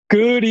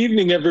Good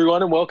evening,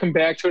 everyone, and welcome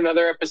back to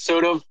another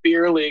episode of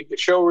Beer League, the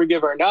show where we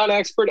give our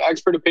expert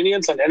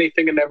opinions on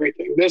anything and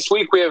everything. This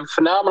week, we have a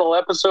phenomenal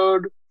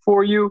episode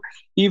for you,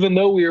 even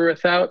though we were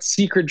without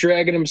Secret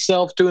Dragon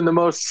himself doing the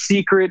most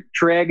secret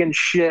dragon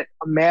shit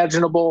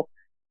imaginable.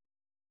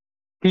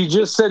 He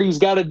just said he's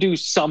got to do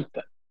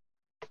something.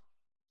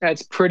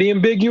 That's pretty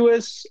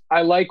ambiguous.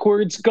 I like where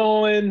it's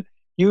going.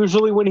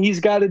 Usually when he's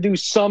got to do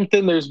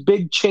something, there's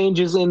big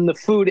changes in the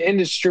food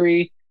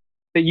industry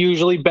that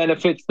usually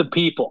benefits the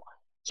people.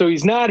 So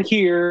he's not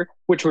here,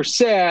 which we're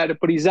sad,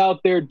 but he's out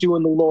there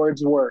doing the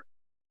Lord's work.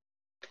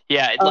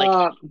 Yeah,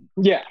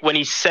 when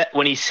he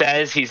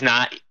says he's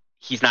not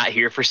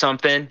here for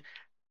something,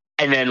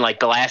 and then like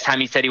the last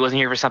time he said he wasn't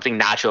here for something,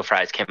 nacho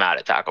fries came out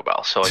at Taco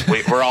Bell. So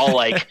we're all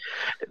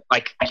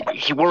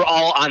we're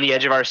all on the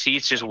edge of our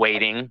seats, just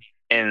waiting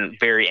and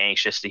very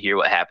anxious to hear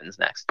what happens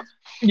next.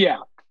 Yeah.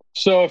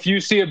 So if you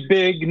see a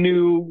big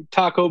new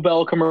Taco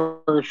Bell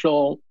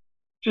commercial,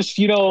 just,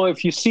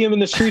 if you see him in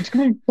the streets,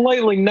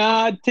 politely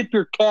nod, tip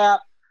your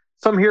cap.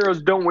 Some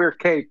heroes don't wear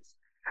capes.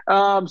 We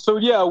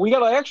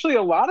got actually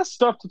a lot of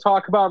stuff to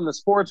talk about in the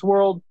sports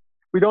world.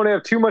 We don't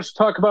have too much to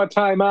talk about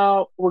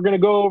timeout. We're going to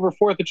go over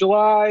 4th of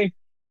July.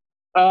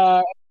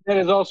 That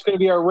is also going to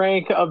be our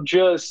rank of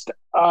just,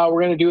 we're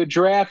going to do a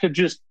draft of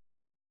just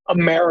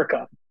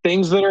America.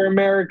 Things that are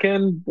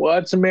American,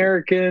 what's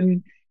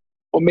American,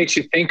 what makes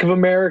you think of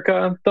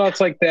America,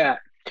 thoughts like that.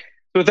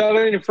 So without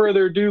any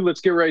further ado,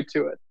 let's get right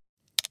to it.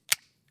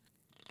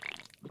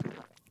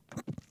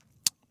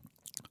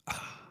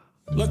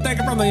 Let's take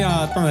it from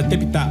the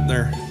tippy top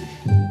there.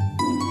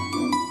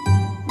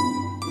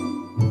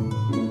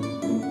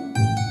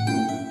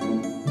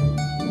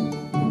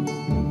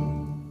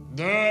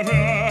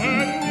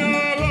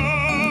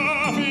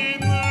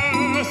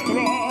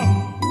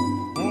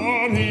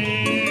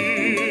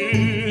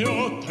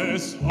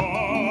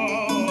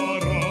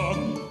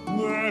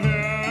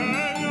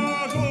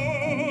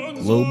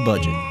 Low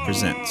Budget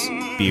presents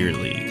Beer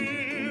League.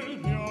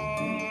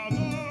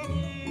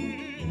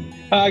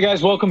 Hi,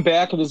 guys. Welcome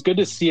back. It was good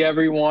to see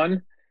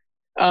everyone.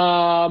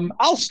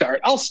 I'll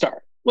start.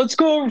 Let's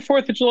go over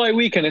 4th of July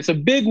weekend. It's a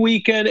big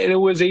weekend, and it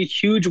was a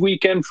huge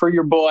weekend for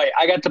your boy.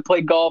 I got to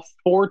play golf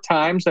 4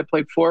 times. I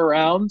played 4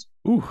 rounds.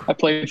 Ooh. I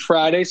played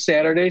Friday,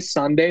 Saturday,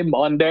 Sunday,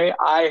 Monday.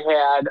 I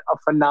had a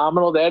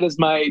phenomenal, that is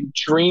my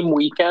dream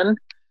weekend.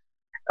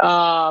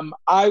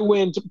 I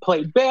went,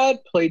 played bad,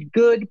 played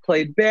good,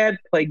 played bad,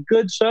 played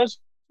good. So I was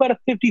about a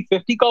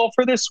 50-50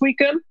 golfer this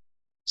weekend.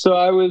 So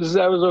I was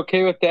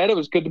okay with that. It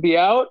was good to be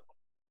out.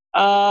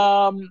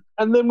 And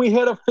then we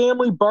had a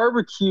family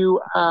barbecue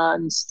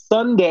on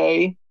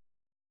Sunday.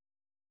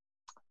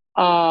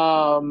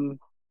 That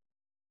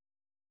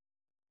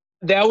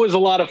was a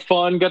lot of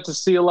fun. Got to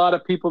see a lot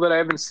of people that I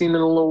haven't seen in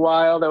a little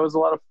while. That was a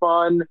lot of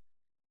fun.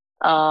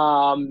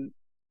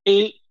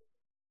 It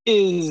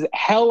is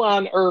hell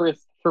on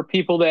earth for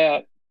people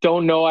that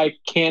don't know I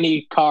can't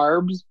eat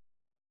carbs.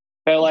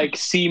 That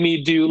see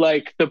me do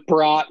the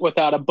brat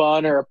without a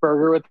bun or a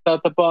burger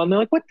without the bun. They're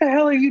like, what the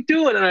hell are you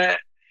doing? And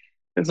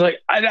it's like,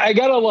 I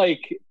gotta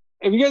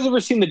have you guys ever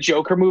seen the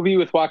Joker movie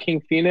with Joaquin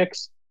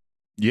Phoenix?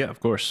 Yeah, of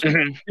course.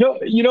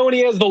 Mm-hmm. You know when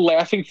he has the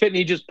laughing fit and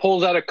he just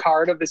pulls out a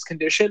card of his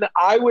condition?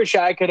 I wish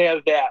I could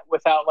have that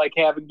without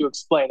having to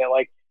explain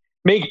it.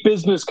 Make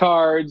business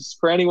cards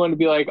for anyone to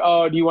be like,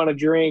 oh, do you want a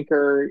drink?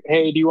 Or,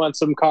 hey, do you want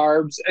some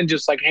carbs? And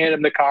just hand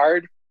him the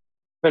card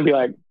and be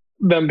like,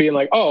 them being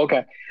like, oh,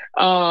 okay.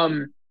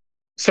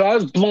 So I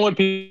was blowing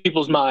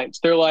people's minds.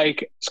 They're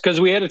like, because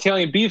we had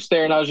Italian beefs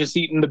there and I was just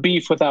eating the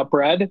beef without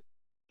bread.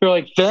 They're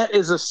like, that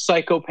is a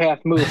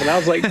psychopath move. And I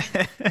was like,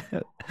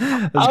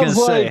 I was going to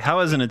say, how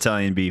is an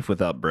Italian beef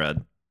without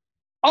bread?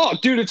 Oh,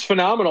 dude, it's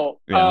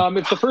phenomenal. Yeah.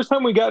 It's the first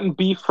time we gotten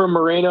beef from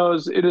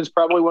Moreno's. It is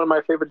probably one of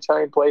my favorite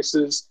Italian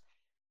places.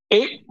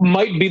 It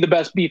might be the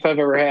best beef I've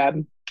ever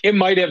had. It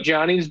might have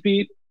Johnny's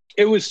beef.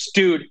 It was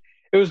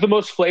the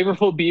most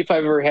flavorful beef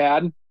I've ever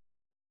had.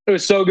 It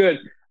was so good.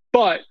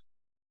 But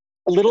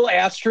a little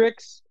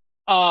asterisk,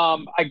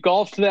 I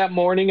golfed that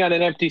morning on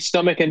an empty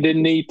stomach and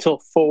didn't eat till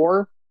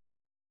 4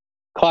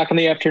 o'clock in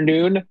the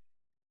afternoon.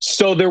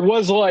 So there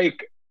was the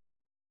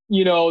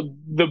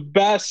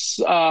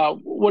best,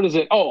 what is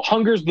it? Oh,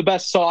 hunger's the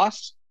best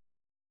sauce.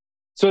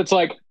 So it's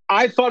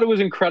I thought it was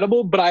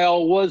incredible, but I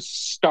was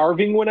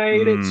starving when I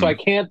ate it. So I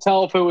can't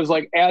tell if it was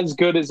as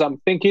good as I'm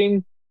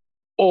thinking,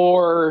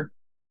 or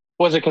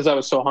was it because I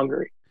was so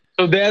hungry?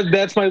 So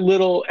that's my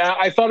little,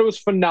 I thought it was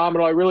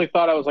phenomenal. I really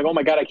thought, I was like, oh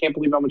my God, I can't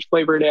believe how much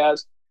flavor it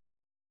has.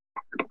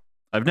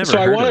 I've never. So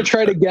I want to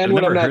try it again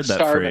when I'm not starving. I've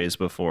never heard that phrase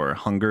before.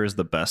 Hunger is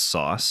the best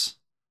sauce.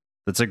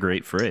 That's a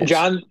great phrase.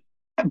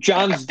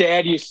 John's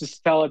dad used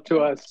to tell it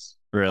to us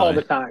all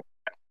the time.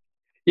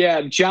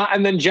 Yeah,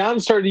 John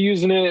started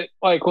using it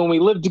when we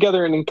lived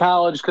together and in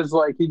college, because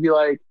he'd be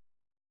like,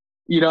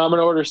 I'm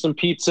gonna order some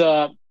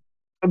pizza.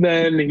 And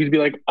then he'd be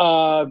like,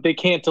 they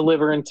can't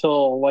deliver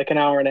until an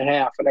hour and a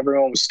half. And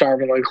everyone was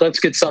starving. Let's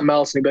get something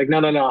else. And he'd be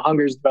like, no,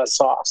 hunger's the best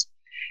sauce.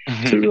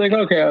 Mm-hmm. So we'd be like,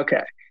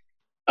 okay.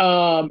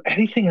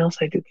 Anything else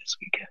I did this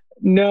weekend?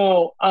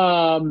 No.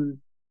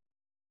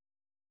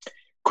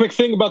 quick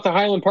thing about the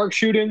Highland Park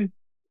shooting.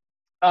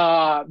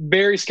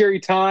 Very scary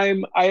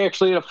time. I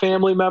actually had a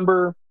family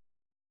member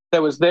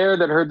that was there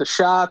that heard the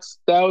shots.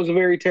 That was a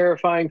very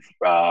terrifying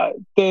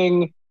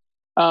thing.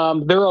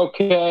 They're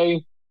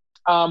okay.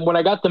 When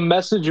I got the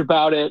message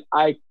about it,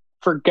 I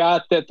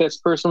forgot that this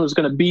person was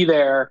going to be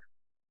there.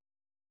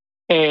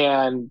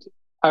 And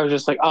I was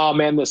just like, oh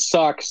man, this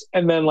sucks.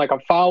 And then like a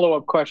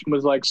follow-up question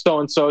was like,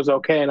 so-and-so is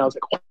okay. And I was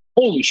like,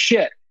 holy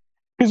shit.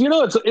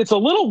 Because, it's a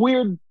little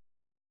weird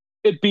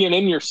it being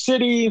in your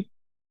city,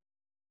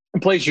 a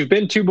place you've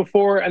been to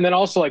before, and then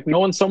also like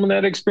knowing someone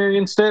that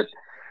experienced it.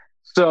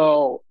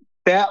 So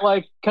that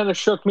like kind of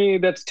shook me.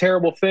 That's a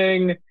terrible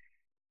thing.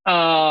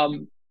 I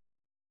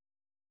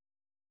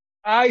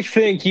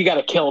think you got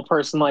to kill a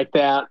person like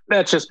that.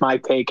 That's just my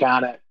take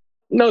on it.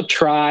 No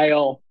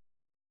trial.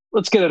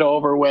 Let's get it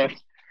over with.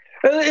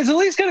 It's at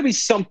least got to be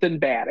something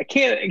bad. It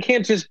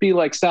can't just be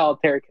like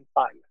solitary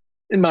confinement,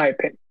 in my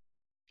opinion.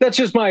 That's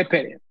just my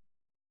opinion.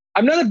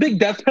 I'm not a big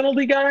death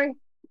penalty guy.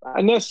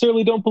 I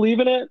necessarily don't believe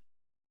in it.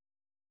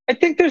 I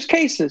think there's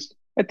cases.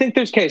 But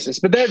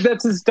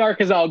that's as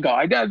dark as I'll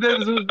go.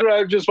 This is what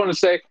I just want to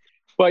say.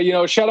 But,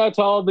 shout out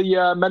to all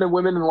the men and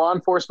women in law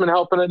enforcement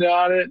helping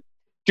on it.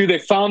 Dude, they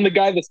found the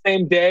guy the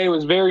same day. It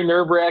was very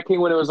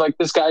nerve-wracking when it was like,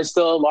 this guy's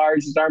still at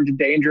large, his arms are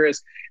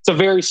dangerous. It's a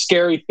very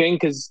scary thing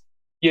because,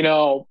 you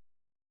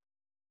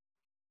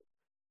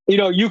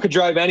could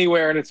drive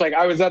anywhere, and it's like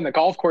I was on the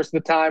golf course at the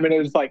time, and it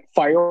was like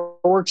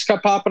fireworks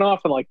kept popping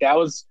off, and like that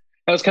was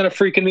kind of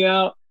freaking me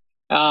out.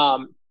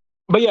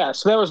 But yeah,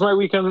 so that was my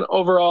weekend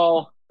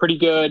overall. Pretty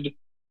good.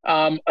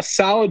 A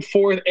solid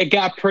fourth. It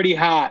got pretty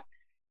hot.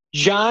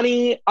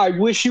 Johnny, I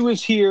wish he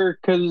was here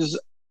because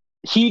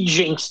he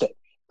jinxed it.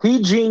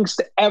 He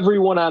jinxed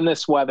everyone on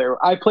this weather.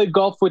 I played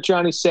golf with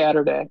Johnny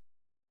Saturday.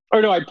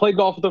 Or no, I played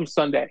golf with him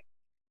Sunday.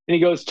 And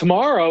he goes,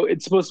 tomorrow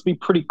it's supposed to be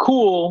pretty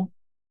cool.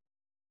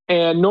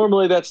 And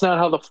normally that's not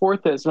how the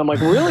fourth is. And I'm like,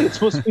 really? It's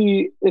supposed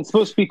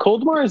to be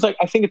cold tomorrow? He's like,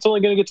 I think it's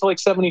only going to get to like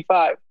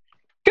 75.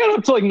 Got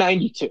up to like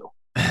 92.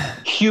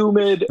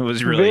 Humid. It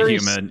was really very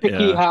humid.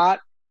 Sticky hot.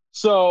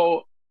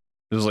 So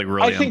it was like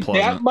really I think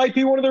unpleasant. that might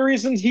be one of the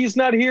reasons he's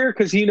not here,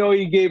 because he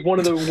gave one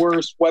of the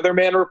worst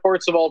weatherman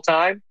reports of all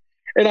time.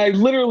 And I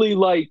literally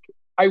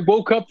I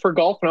woke up for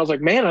golf and I was like,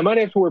 man, I might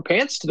have to wear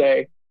pants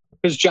today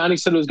because Johnny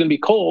said it was going to be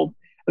cold.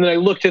 And then I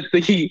looked at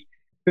the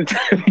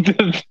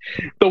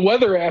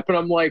weather app and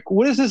I'm like,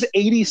 what is this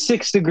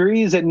 86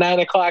 degrees at 9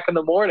 o'clock in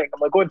the morning?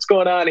 I'm like, what's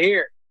going on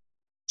here?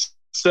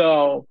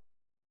 So,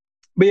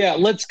 but yeah,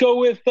 let's go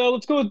with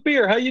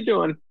beer. How you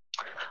doing?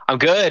 I'm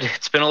good.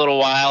 It's been a little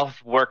while.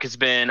 Work has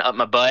been up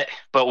my butt,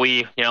 but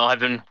we've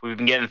been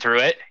getting through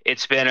it.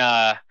 It's been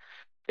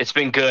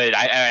good.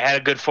 I had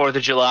a good 4th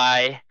of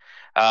July.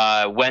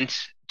 Went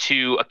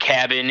to a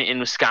cabin in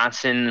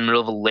Wisconsin in the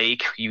middle of a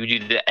lake. You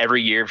do that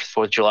every year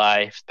for 4th of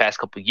July for the past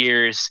couple of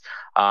years.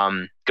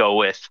 Go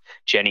with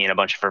Jenny and a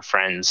bunch of her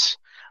friends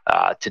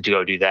to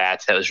go do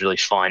that. That was really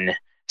fun.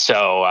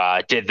 So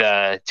did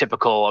the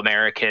typical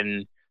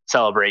American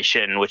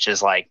celebration, which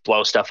is like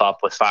blow stuff up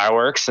with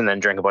fireworks and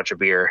then drink a bunch of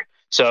beer.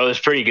 So it was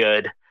pretty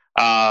good.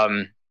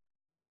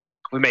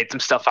 We made some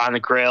stuff on the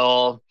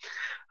grill.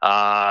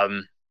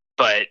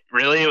 But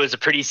really, it was a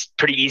pretty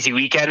easy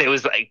weekend. It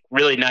was like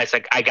really nice.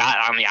 Like I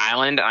got on the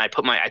island and I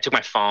took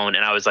my phone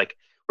and I was like,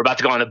 we're about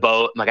to go on the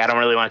boat. I'm like, I don't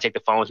really want to take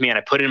the phone with me. And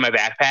I put it in my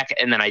backpack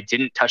and then I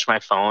didn't touch my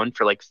phone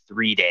for like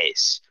 3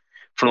 days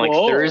from like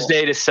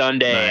Thursday to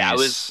Sunday. Nice. I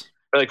was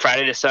like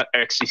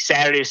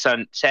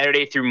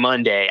Saturday through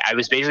Monday. I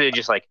was basically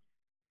just like,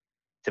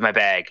 it's in my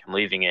bag. I'm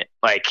leaving it.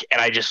 And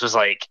I just was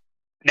like,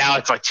 now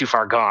it's like too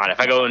far gone. If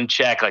I go and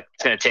check, like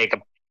it's going to take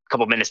a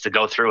couple minutes to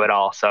go through it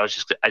all. So I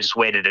just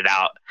waited it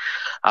out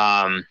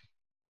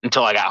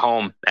until I got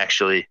home.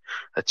 Actually,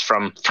 that's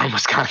from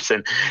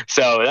Wisconsin.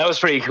 So that was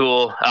pretty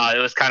cool. It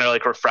was kind of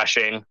like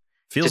refreshing.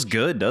 Feels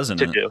good, doesn't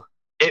it? Do.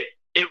 It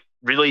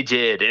really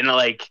did. And it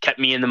like kept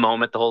me in the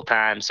moment the whole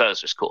time. So it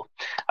was just cool.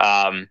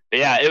 But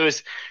yeah, it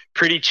was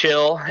pretty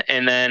chill.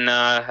 And then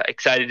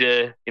excited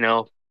to,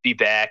 be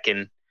back.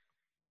 And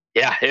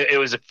yeah, it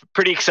was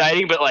pretty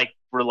exciting, but like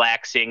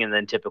relaxing and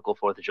then typical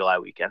 4th of July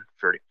weekend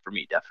for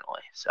me,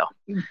 definitely. So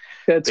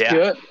that's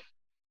good.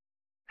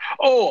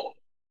 Oh,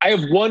 I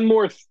have one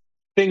more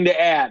thing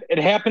to add. It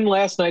happened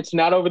last night, so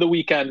not over the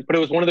weekend, but it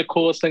was one of the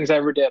coolest things I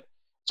ever did.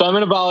 So I'm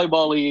in a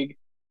volleyball league.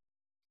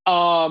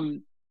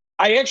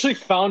 I actually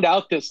found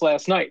out this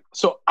last night.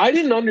 So I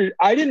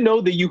didn't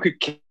know that you could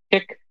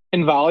kick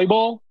in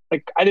volleyball.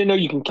 Like I didn't know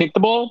you can kick the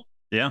ball.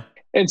 Yeah.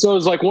 And so it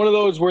was like one of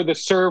those where the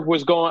serve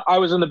was going, I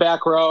was in the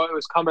back row. It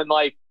was coming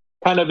like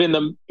kind of in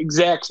the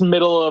exact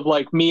middle of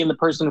like me and the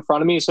person in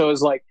front of me. So it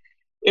was like,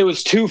 it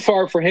was too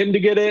far for him to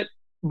get it,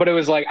 but it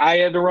was like, I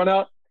had to run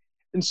up.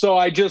 And so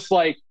I just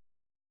like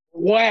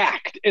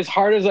whacked as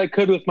hard as I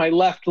could with my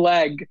left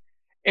leg.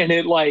 And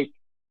it like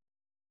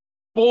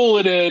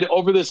bulleted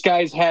over this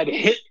guy's head,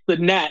 hit the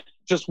net,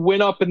 just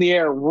went up in the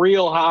air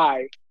real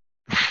high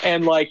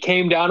and like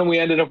came down and we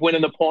ended up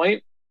winning the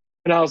point.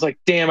 And I was like,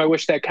 damn, I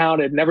wish that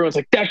counted. And everyone's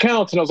like, that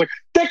counts. And I was like,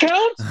 that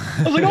counts?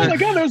 I was like, oh my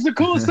God, that was the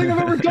coolest thing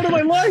I've ever done in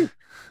my life.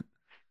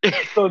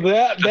 So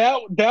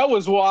that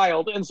was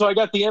wild. And so I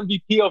got the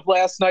MVP of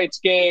last night's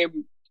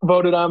game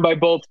voted on by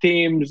both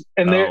teams.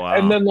 And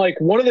and then like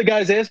one of the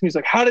guys asked me, he's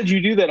like, how did you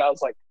do that? I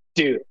was like,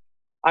 dude,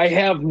 I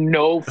have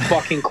no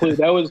fucking clue.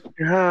 That was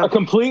a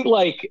complete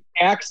like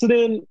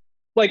accident.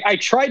 Like I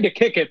tried to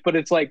kick it, but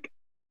it's like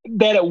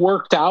that it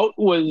worked out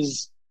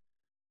was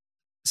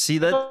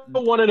that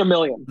 1 in a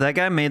million. That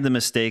guy made the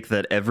mistake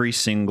that every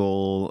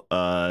single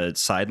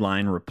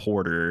sideline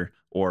reporter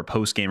or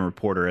post-game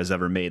reporter has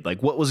ever made.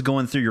 Like, what was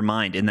going through your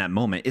mind in that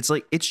moment? It's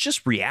like, it's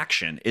just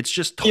reaction. It's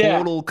just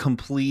total,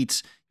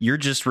 complete. You're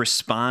just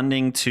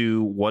responding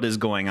to what is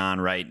going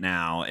on right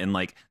now. And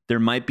like, there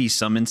might be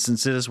some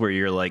instances where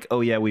you're like,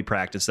 oh yeah, we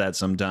practice that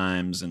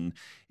sometimes. And,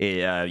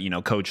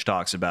 coach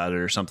talks about it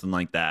or something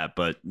like that,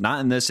 but not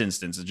in this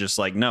instance. It's just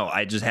like, no,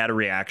 I just had a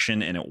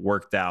reaction and it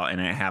worked out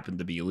and it happened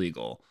to be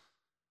illegal.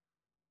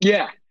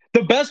 Yeah.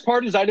 The best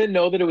part is I didn't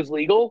know that it was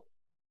legal.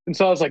 And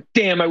so I was like,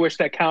 damn, I wish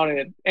that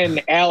counted.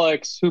 And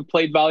Alex, who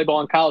played volleyball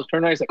in college,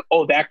 turned around, he's like,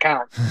 oh, that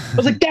counts. I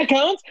was like, that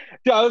counts?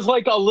 I was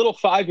like a little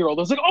 5-year-old.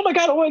 I was like, oh my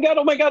God, oh my God,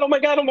 oh my God, oh my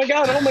God, oh my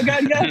God, oh my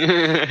God,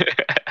 yes.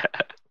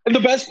 And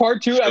the best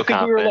part too, I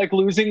think we were like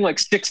losing like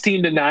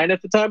 16-9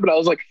 at the time, but I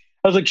was like,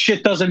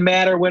 shit doesn't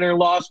matter win or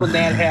loss when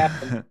that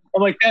happens.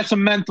 I'm like, that's a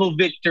mental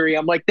victory.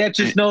 I'm like, that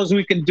just knows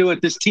we can do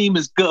it. This team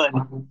is good.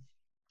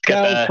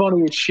 That was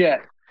funny as shit.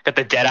 Got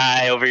the dead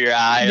eye over your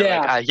eye.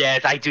 Yeah. Like,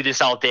 yes, I do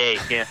this all day.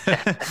 Yeah.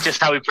 That's just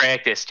how we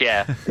practiced.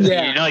 Yeah.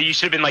 Yeah. You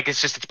should have been like,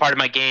 it's part of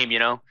my game,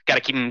 Got to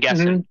keep them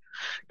guessing. Mm-hmm.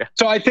 Yeah.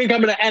 So I think I'm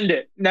going to end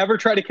it. Never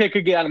try to kick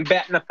again. I'm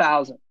batting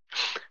 1,000.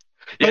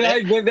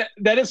 But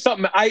that is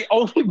something I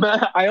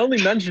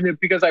only mentioned it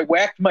because I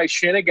whacked my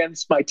shin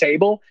against my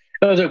table.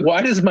 And I was like,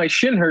 why does my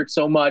shin hurt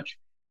so much?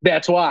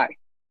 That's why.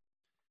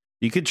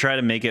 You could try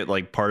to make it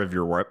like part of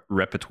your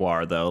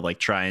repertoire though. Like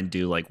try and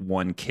do like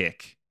one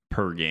kick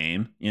per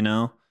game,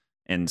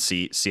 and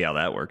see how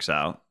that works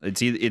out.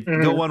 It's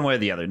either go one way or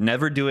the other.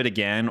 Never do it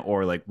again,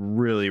 or like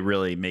really,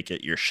 really make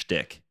it your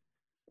shtick.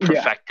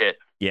 Perfect it.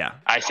 Yeah,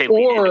 I say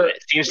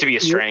it seems to be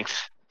a strength.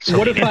 So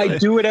what if I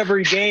do it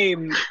every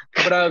game?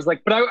 But I was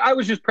like, I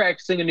was just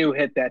practicing a new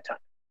hit that time.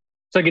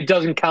 It's like it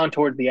doesn't count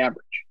towards the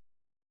average.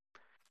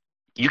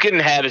 You can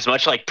have as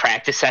much like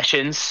practice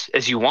sessions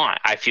as you want,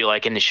 I feel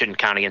like, and it shouldn't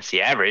count against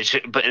the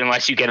average. But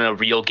unless you get in a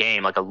real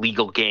game, like a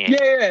legal game.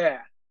 Yeah.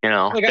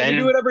 Like I can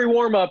do it every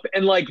warm up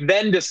and like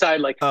then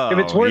decide like if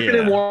it's working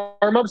in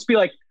warm ups, be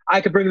like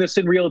I could bring this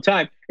in real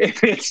time.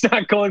 If it's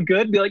not going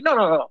good, be like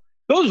no.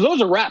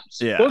 Those are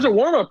reps. Yeah. Those are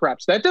warm up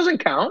reps. That doesn't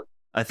count.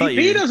 I thought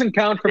he doesn't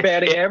count for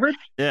batting average.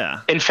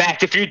 Yeah. In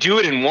fact, if you do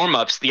it in warm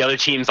ups, the other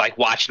team's like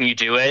watching you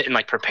do it and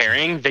like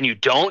preparing. Then you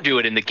don't do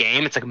it in the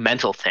game. It's like a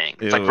mental thing.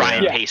 It's like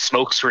Ryan Pace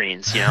smoke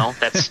screens.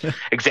 That's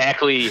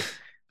exactly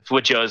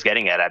what Joe's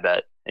getting at. I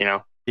bet.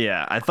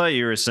 Yeah, I thought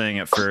you were saying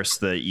at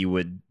first that you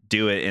would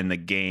do it in the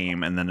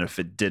game, and then if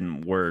it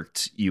didn't work,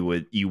 you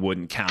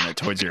wouldn't count it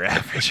towards your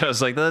average. I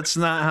was like, that's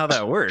not how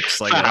that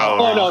works. Like,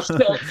 no,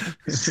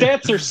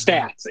 stats are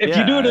stats. If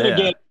you do it in the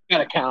game, you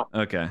gotta count.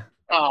 Okay.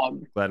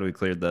 Glad we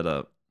cleared that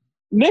up.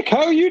 Nick,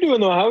 how are you doing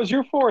though? How was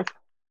your fourth?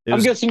 I'm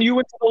guessing you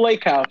went to the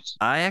lake house.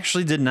 I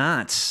actually did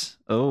not.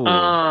 Oh,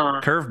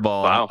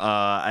 curveball. Wow.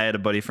 I had a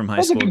buddy from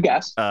high school. That was a good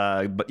guess.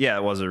 But yeah,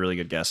 it was a really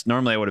good guess.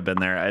 Normally I would have been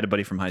there. I had a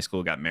buddy from high school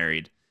who got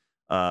married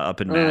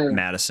up in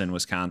Madison,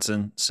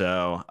 Wisconsin.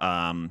 So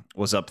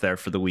was up there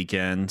for the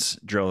weekend.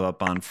 Drove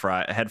up on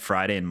Friday. I had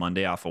Friday and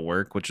Monday off of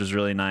work, which was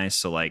really nice.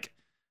 So like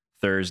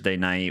Thursday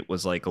night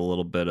was like a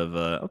little bit of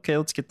okay,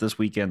 let's get this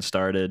weekend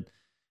started.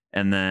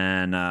 And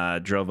then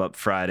drove up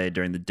Friday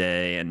during the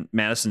day. And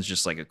Madison's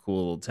just like a cool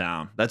little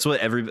town. That's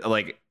what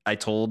I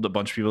told a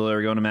bunch of people that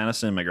were going to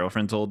Madison. My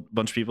girlfriend told a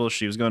bunch of people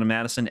she was going to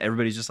Madison.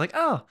 Everybody's just like,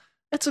 oh,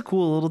 it's a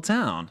cool little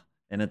town.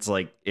 And it's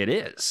like, it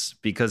is,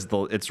 because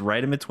it's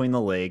right in between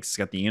the lakes. It's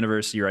got the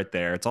university right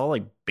there. It's all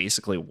like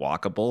basically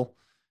walkable.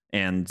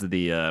 And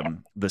the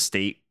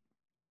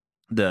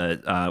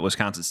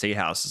Wisconsin State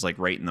House is like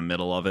right in the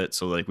middle of it.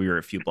 So like we were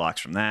a few blocks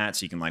from that.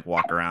 So you can like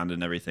walk around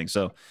and everything.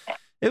 So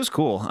it was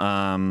cool. So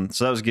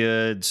that was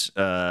good. It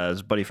was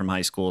a buddy from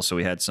high school. So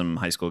we had some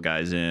high school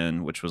guys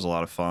in, which was a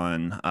lot of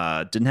fun.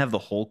 Didn't have the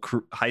whole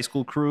high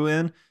school crew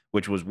in,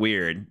 which was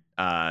weird.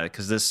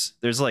 Cause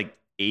there's like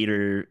eight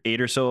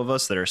or so of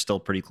us that are still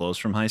pretty close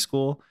from high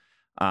school.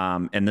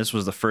 And this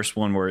was the first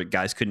one where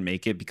guys couldn't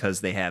make it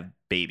because they have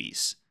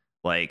babies.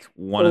 Like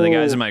one of the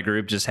guys in my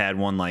group just had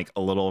one like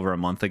a little over a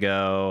month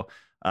ago.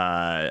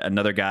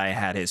 Another guy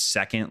had his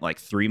second like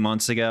 3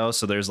 months ago.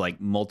 So there's like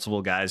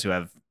multiple guys who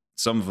have,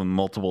 some of them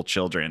multiple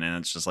children, and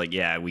it's just like,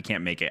 yeah, we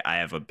can't make it. I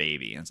have a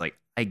baby. And it's like,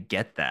 I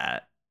get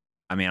that.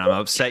 I mean, I'm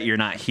upset you're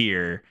not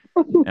here,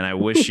 and I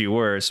wish you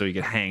were so we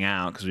could hang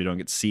out because we don't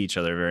get to see each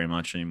other very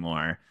much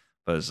anymore.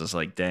 But it's just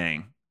like,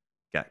 dang,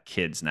 got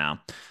kids now.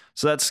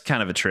 So that's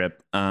kind of a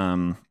trip.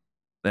 That'll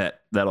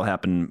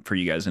happen for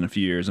you guys in a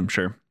few years, I'm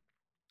sure,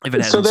 if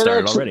it hasn't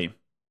started already.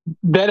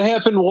 That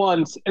happened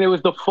once, and it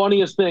was the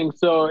funniest thing.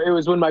 So it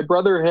was when my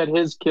brother had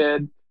his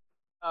kid.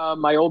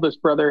 My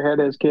oldest brother had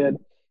his kid,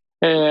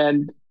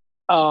 and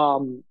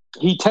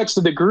he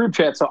texted the group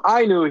chat, so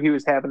I knew he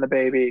was having the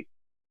baby,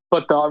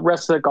 but the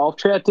rest of the golf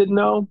chat didn't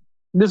know.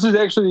 This was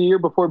actually the year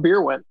before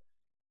beer went.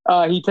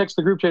 He texted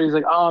the group chat. He's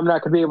like, "Oh, I'm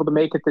not going to be able to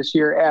make it this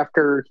year."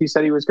 After he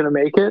said he was going to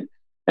make it,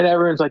 and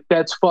everyone's like,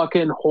 "That's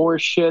fucking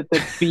horse shit.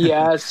 That's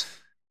BS."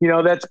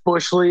 That's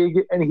Bush League.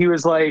 And he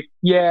was like,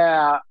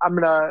 "Yeah, I'm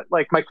gonna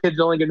my kid's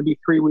only going to be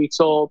 3 weeks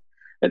old."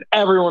 And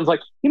everyone's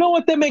like, "You know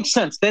what? That makes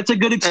sense. That's a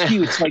good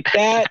excuse." Like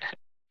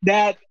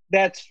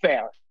that's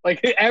fair. Like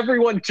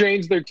everyone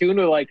changed their tune.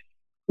 They're like,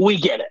 "We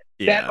get it.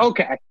 Yeah.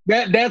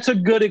 That's a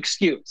good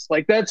excuse."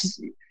 Like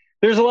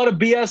there's a lot of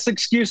BS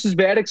excuses,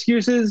 bad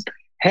excuses.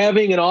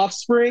 Having an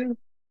offspring,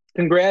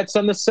 congrats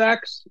on the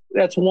sex.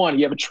 That's one.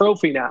 You have a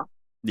trophy now.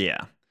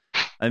 Yeah.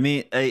 I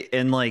mean, I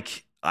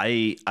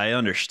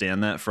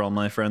understand that for all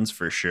my friends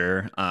for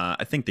sure.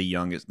 I think the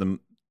youngest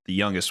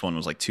one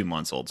was like 2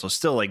 months old, so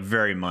still like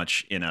very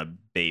much in a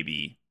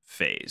baby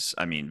phase.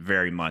 I mean,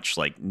 very much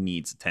like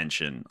needs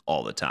attention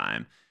all the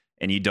time,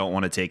 and you don't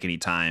want to take any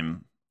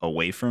time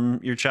away from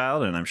your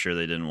child. And I'm sure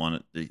they didn't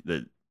want it,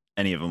 that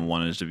any of them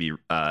wanted to be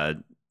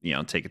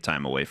take a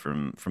time away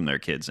from their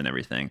kids and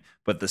everything.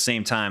 But at the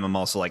same time, I'm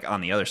also like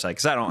on the other side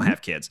because I don't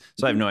have kids,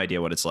 so I have no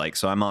idea what it's like.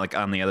 So I'm like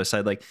on the other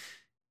side, like,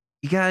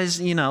 you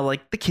guys,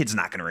 like the kid's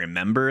not going to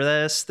remember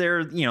this.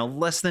 They're,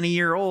 less than a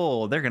year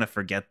old. They're going to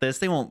forget this.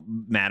 They won't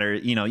matter.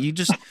 You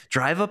just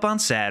drive up on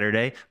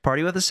Saturday,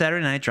 party with a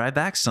Saturday night, drive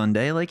back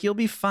Sunday. Like, you'll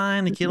be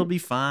fine. The kid will be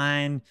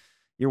fine.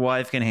 Your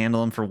wife can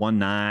handle him for one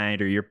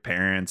night, or your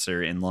parents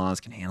or in-laws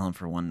can handle him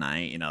for one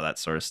night, that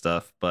sort of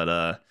stuff.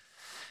 But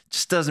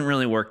just doesn't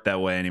really work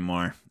that way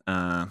anymore.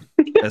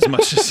 As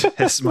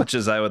much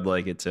as I would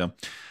like it to.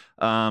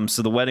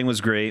 So the wedding was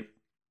great.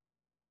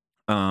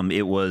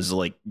 It was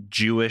like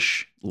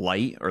Jewish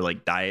light, or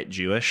like diet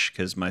Jewish,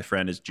 because my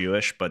friend is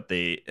Jewish, but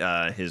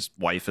his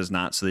wife is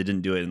not, so they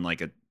didn't do it in like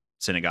a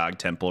synagogue,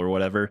 temple, or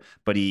whatever.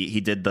 But he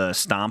did the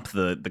stomp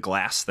the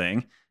glass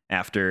thing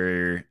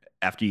after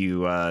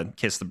you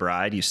kiss the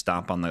bride. You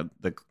stomp on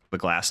the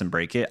glass and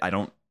break it. I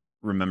don't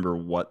remember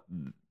what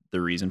the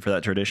reason for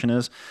that tradition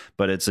is,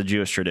 but it's a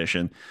Jewish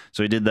tradition.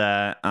 So he did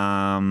that.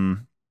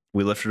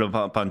 We lifted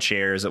up on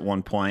chairs at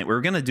one point. We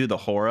were going to do the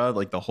hora,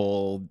 like the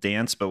whole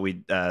dance, but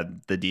the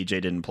DJ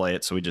didn't play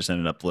it. So we just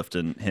ended up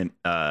lifting him,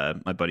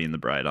 my buddy and the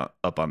bride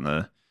up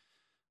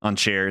on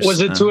chairs. Was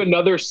it to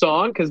another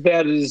song? Cause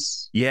it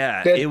was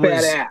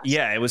badass.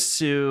 Yeah, it was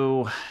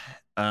to,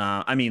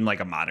 like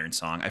a modern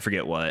song. I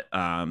forget what,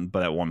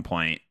 but at one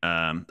point,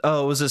 it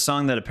was a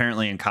song that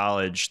apparently in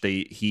college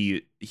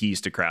he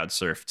used to crowd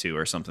surf to,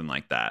 or something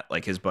like that.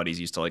 Like his buddies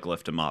used to like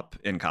lift him up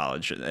in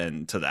college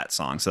and to that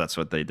song. So that's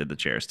what they did the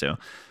chairs to.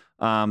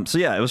 So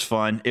yeah, it was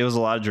fun. It was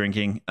a lot of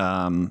drinking.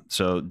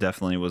 So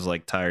definitely was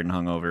like tired and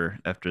hungover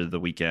after the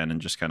weekend, and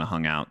just kind of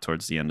hung out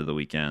towards the end of the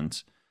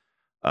weekend.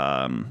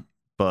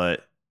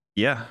 But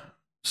yeah,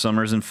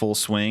 summer's in full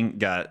swing.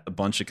 Got a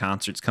bunch of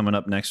concerts coming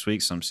up next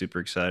week, so I'm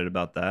super excited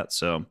about that.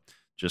 So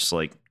just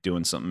like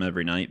doing something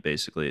every night,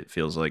 basically, it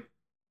feels like.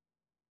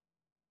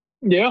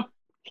 Yeah.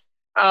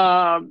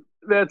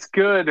 That's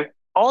good.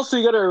 Also,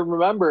 you got to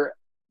remember,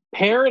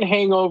 parent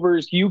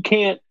hangovers, you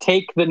can't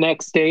take the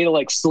next day to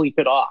like sleep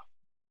it off.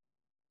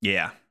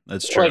 Yeah,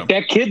 that's true. Like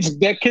that kid's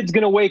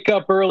going to wake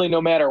up early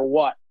no matter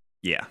what.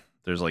 Yeah.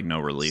 There's like no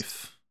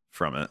relief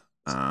from it.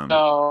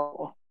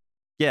 No.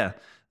 Yeah.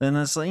 Then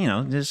it's like,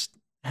 just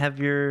have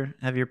your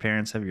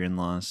parents, have your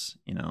in-laws,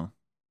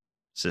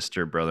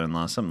 sister,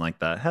 brother-in-law, something like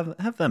that.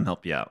 Have them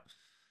help you out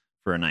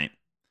for a night.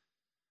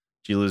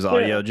 Did you lose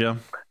audio, Joe?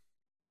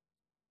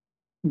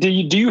 Do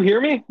you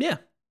hear me? Yeah.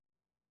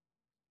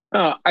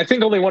 I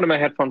think only one of my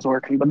headphones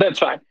working, but that's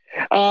fine.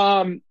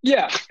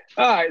 Yeah.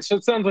 All right. So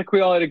it sounds like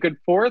we all had a good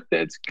fourth.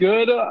 That's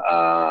good.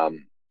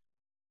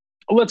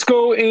 Let's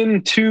go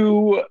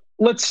into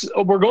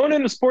we're going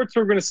into sports.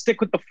 So we're going to stick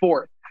with the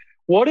fourth.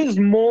 What is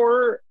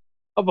more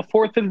of a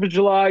 4th of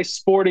July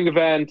sporting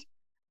event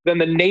than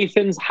the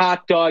Nathan's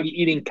hot dog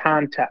eating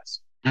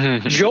contest?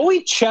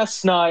 Joey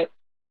Chestnut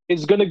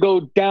is going to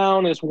go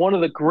down as one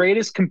of the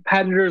greatest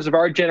competitors of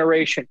our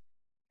generation.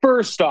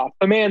 First off,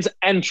 the man's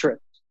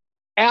entrance,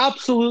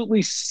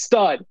 absolutely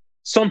stud.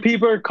 Some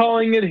people are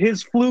calling it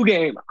his flu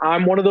game.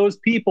 I'm one of those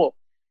people.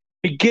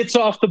 He gets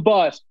off the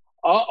bus.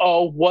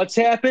 What's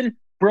happened?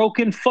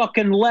 Broken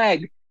fucking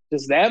leg.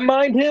 Does that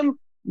mind him?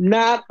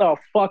 Not a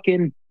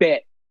fucking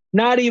bit.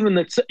 Not even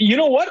the. You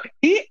know what?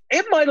 He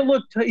might have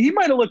looked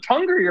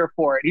hungrier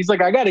for it. He's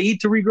like, I got to eat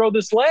to regrow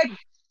this leg.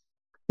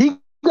 He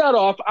got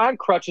off on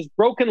crutches,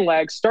 broken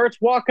leg, starts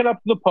walking up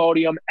to the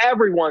podium.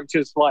 Everyone's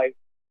just like,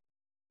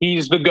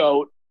 he's the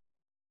GOAT.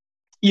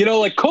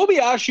 Like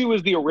Kobayashi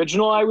was the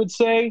original, I would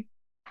say.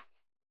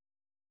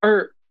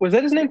 Or was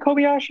that his name,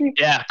 Kobayashi?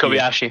 Yeah,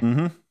 Kobayashi.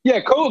 Mm-hmm.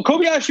 Yeah,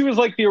 Kobayashi was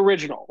like the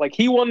original. Like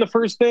he won the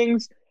first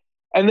things.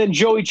 And then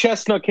Joey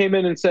Chestnut came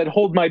in and said,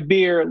 hold my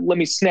beer. Let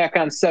me snack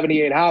on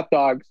 78 hot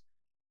dogs.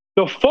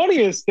 The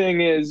funniest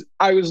thing is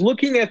I was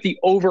looking at the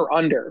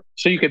over-under,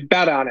 so you could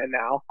bet on it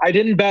now. I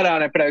didn't bet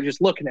on it, but I was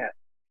just looking at it.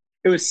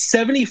 It was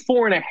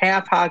 74 and a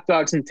half hot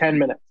dogs in 10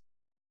 minutes.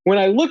 When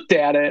I looked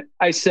at it,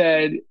 I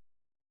said,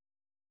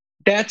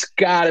 that's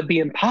got to be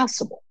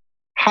impossible.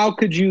 How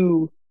could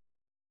you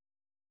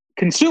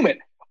consume it?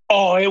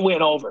 Oh, it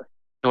went over.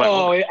 It went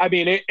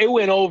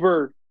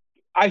over.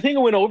 I think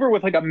it went over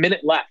with like a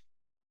minute left.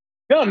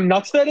 You know how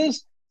nuts that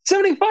is?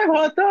 75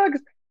 hot dogs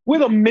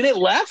with a minute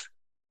left?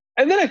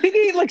 And then I think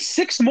he ate like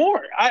 6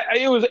 more.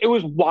 It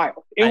was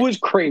wild. It was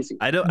crazy.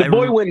 The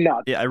boy went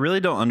nuts. Yeah, I really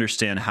don't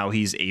understand how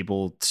he's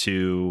able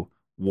to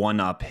one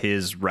up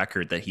his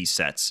record that he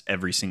sets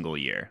every single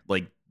year.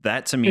 Like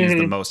that to me is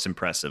the most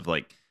impressive.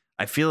 Like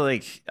I feel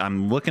like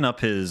I'm looking up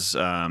his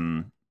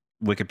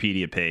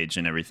Wikipedia page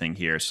and everything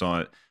here.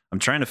 So I'm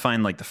trying to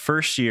find like the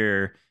first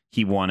year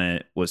he won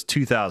it was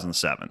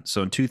 2007.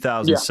 So in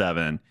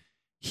 2007,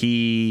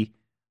 he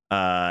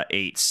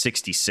ate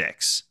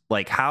 66.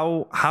 Like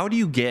how do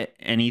you get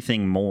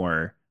anything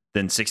more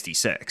than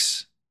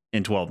 66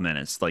 in 12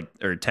 minutes, like,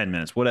 or 10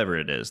 minutes, whatever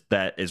it is?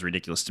 That is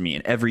ridiculous to me.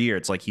 And every year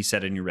it's like he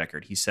set a new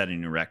record. He set a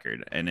new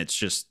record, and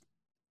it's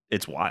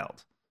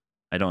wild.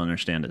 I don't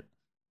understand it.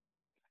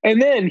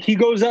 And then he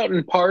goes out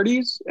and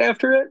parties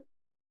after it,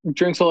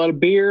 drinks a lot of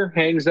beer,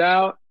 hangs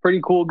out. Pretty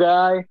cool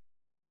guy.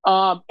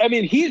 I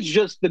mean, he's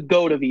just the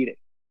goat of eating.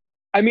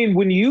 I mean,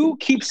 when you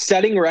keep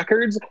setting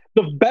records,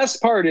 the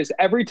best part is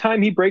every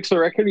time he breaks a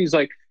record, he's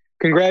like,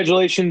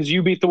 congratulations,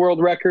 you beat the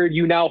world record.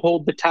 You now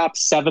hold the top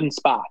 7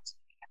 spots.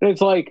 And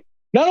it's like,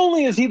 not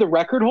only is he the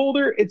record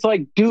holder, it's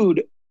like,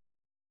 dude,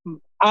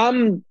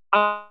 I'm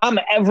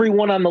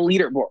everyone on the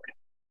leaderboard.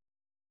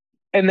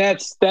 And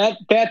that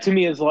to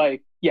me is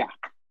like, yeah,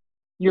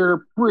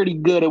 you're pretty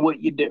good at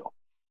what you do.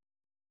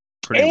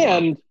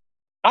 And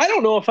I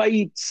don't know if I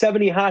eat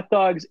 70 hot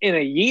dogs in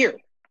a year.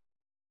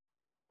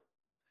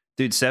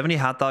 Dude, 70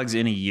 hot dogs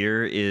in a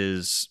year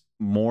is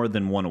more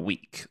than one a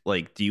week.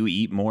 Like, do you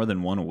eat more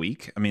than one a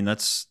week? I mean,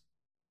 that's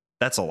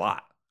a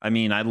lot. I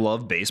mean, I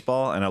love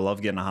baseball and I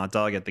love getting a hot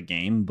dog at the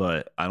game,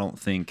 but I don't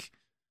think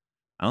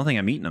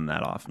I'm eating them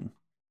that often.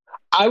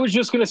 I was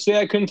just going to say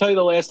I couldn't tell you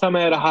the last time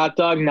I had a hot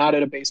dog not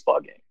at a baseball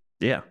game.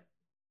 Yeah.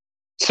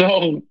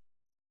 So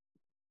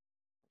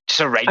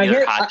just a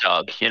regular hot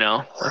dog, you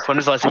know? Like, when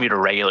was the last time you had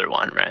a regular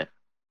one, right?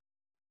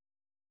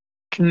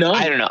 No,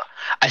 I don't know.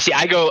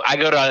 I go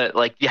to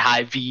like the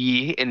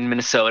Hy-Vee in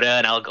Minnesota,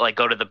 and I'll like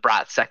go to the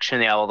brat section.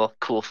 They have all the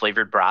cool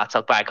flavored brats.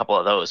 I'll buy a couple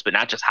of those, but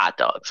not just hot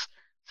dogs.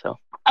 So,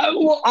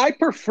 I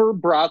prefer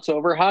brats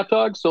over hot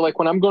dogs. So, like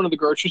when I'm going to the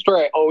grocery store,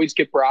 I always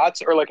get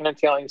brats or like an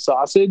Italian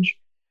sausage.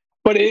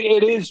 But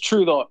it is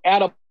true though.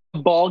 At a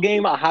ball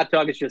game, a hot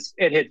dog it hits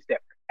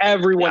different.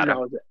 Everyone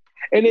knows it,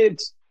 and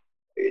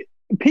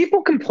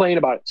people complain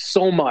about it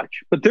so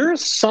much, but there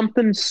is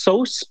something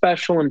so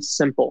special and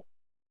simple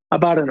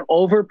about an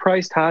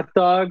overpriced hot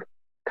dog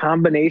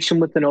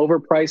combination with an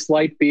overpriced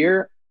light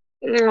beer.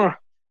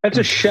 That's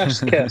a chef's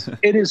kiss.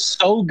 It is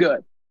so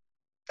good.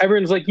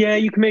 Everyone's like, yeah,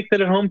 you can make that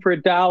at home for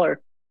 $1.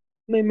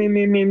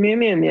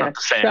 Yeah.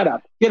 Shut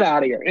up. Get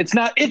out of here. It's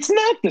not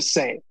the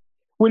same.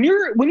 When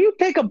you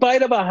take a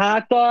bite of a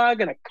hot dog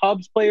and a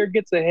Cubs player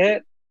gets a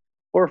hit,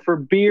 or for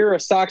beer, a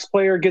Sox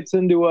player gets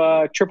into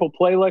a triple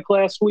play like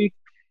last week,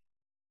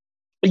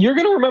 you're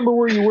going to remember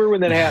where you were when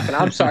that happened.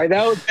 I'm sorry.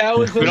 That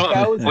was. We don't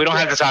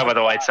have to talk about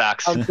the White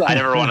Sox. I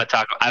never want to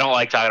talk. I don't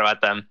like talking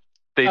about them.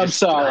 I'm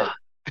sorry.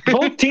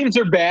 Both teams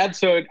are bad,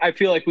 so I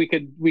feel like we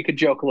could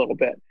joke a little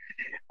bit.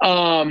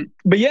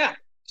 But yeah,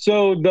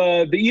 so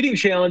the eating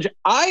challenge,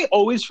 I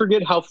always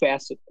forget how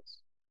fast it is.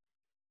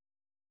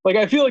 Like,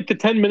 I feel like the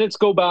 10 minutes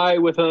go by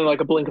within like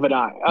a blink of an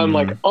eye. I'm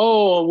like,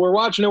 oh, we're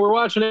watching it.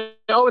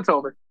 Oh, it's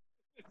over.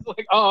 It's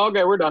like, oh,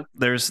 okay, we're done.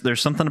 There's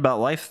something about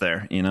life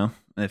there, you know.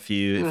 If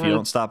you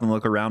don't stop and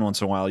look around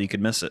once in a while, you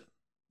could miss it.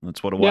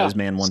 That's what a wise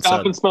man once said.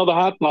 Stop and smell the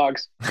hot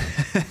dogs.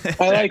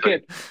 I like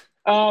it.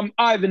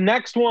 The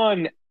next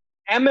one,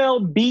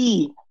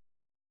 MLB.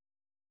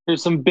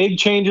 There's some big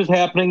changes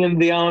happening in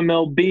the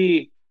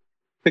MLB.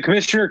 The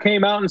commissioner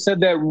came out and said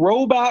that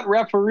robot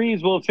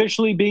referees will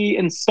officially be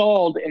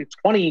installed in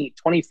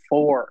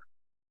 2024.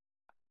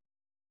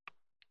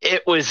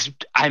 It was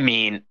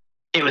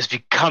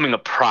becoming a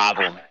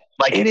problem.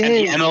 Like the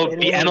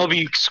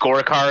MLB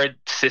scorecard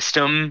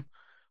system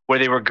where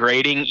they were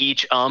grading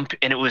each ump,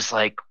 and it was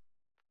like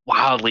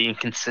wildly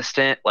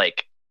inconsistent.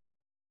 It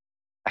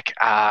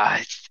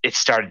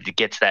started to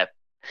get to that.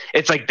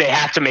 It's like they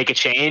have to make a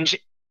change,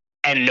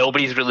 and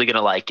nobody's really going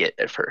to like it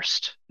at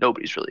first.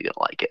 Nobody's really going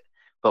to like it.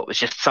 But it's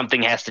just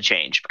something has to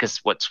change, because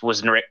what's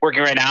working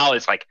right now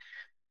is like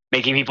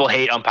making people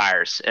hate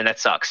umpires, and that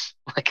sucks.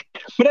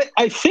 But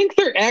I think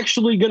they're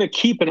actually going to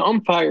keep an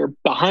umpire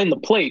behind the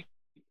plate.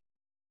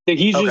 That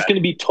he's just going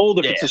to be told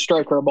if it's a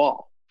strike or a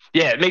ball.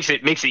 Yeah, it makes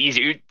it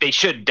easier. They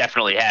should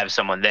definitely have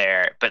someone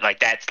there, but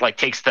that's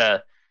takes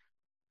the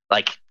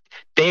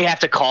they have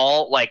to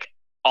call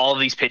all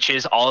of these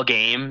pitches all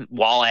game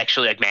while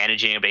actually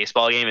managing a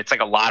baseball game. It's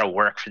a lot of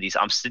work for these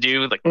umps to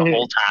do the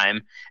whole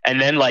time,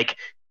 and then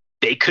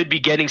they could be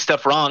getting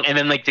stuff wrong, and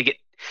then like they get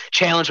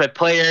challenged by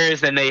players,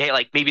 then they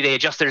like maybe they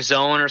adjust their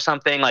zone or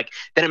something, like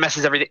then it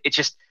messes everything. It's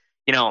just,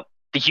 you know,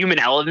 the human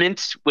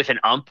element with an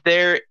ump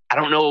there. I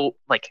don't know,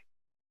 like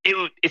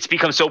it's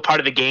become so part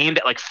of the game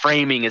that like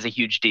framing is a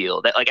huge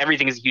deal, that like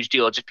everything is a huge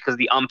deal just because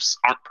the umps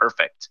aren't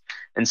perfect.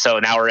 And so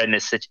now we're in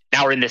this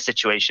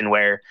situation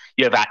where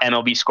you have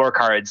MLB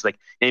scorecards like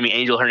naming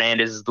Angel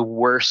Hernandez is the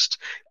worst.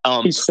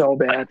 He's so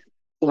bad.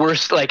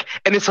 Worst, like,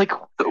 and it's like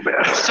so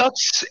bad. It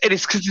sucks. And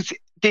it's because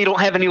they don't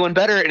have anyone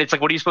better, and it's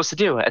like, what are you supposed to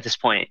do at this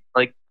point?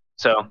 Like,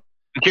 so I'm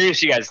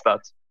curious you guys'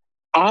 thoughts.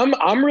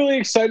 I'm really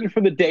excited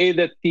for the day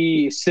that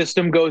the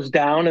system goes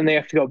down and they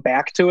have to go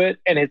back to it,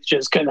 and it's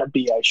just gonna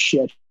be a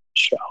shit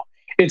show.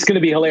 It's gonna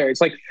be hilarious.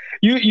 Like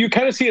you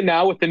kind of see it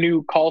now with the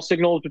new call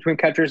signals between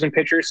catchers and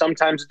pitchers.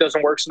 Sometimes it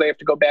doesn't work, so they have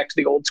to go back to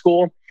the old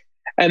school.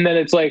 And then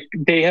it's like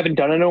they haven't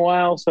done it in a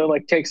while, so it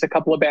like takes a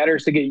couple of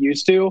batters to get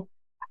used to.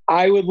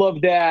 I would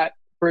love that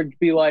for it to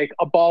be like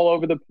a ball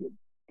over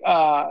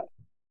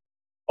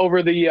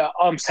the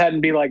ump's head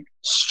and be like,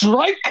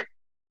 strike.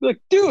 Like,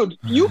 dude,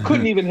 you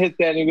couldn't even hit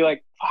that. And you'd be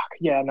like, fuck,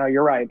 yeah, no,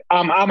 you're right.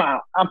 I'm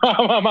out. I'm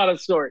out of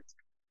sorts.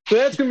 So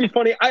that's gonna be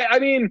funny. I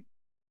mean,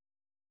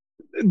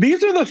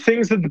 these are the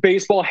things that the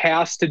baseball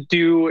has to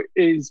do,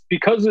 is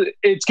because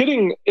it's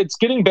getting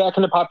back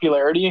into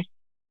popularity,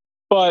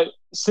 but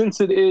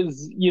since it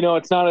is, you know,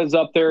 it's not as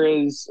up there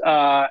as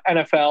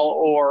NFL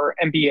or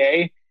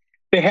NBA,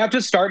 they have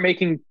to start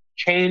making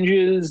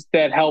changes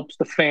that helps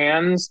the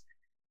fans,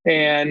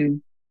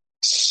 and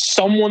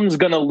someone's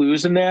going to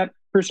lose in that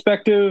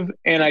perspective.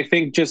 And I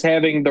think just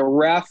having the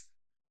ref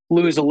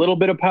lose a little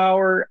bit of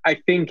power, I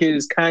think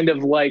is kind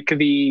of like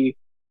the,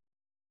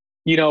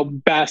 you know,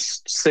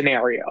 best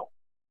scenario.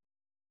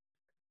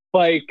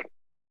 Like,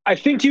 I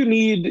think you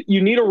need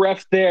a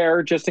ref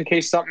there just in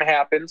case something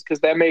happens, because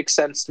that makes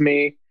sense to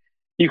me.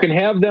 You can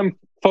have them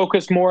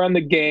focus more on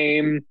the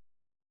game.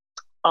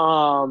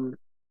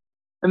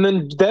 And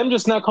then them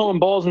just not calling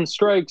balls and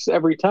strikes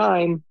every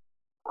time.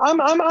 I'm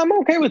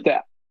okay with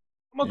that.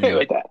 I'm okay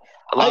with that.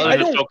 A lot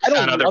of it is focused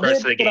on other parts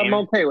of the game. I'm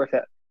okay with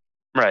it.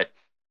 Right.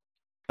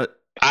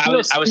 I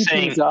was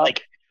saying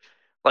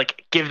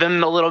like give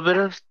them a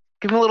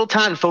little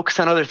time to focus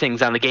on other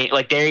things on the game.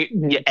 Like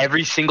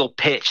every single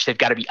pitch they've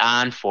got to be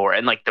on for,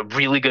 and like the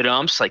really good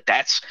umps, like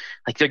that's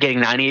like they're getting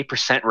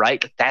 98%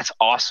 right. Like that's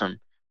awesome.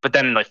 But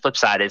then like flip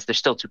side is they're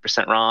still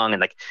 2% wrong,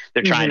 and like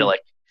they're trying to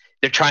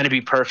they're trying to be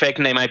perfect,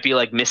 and they might be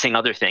like missing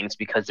other things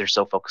because they're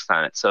so focused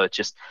on it. So it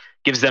just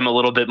gives them a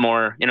little bit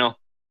more, you know,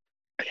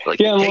 like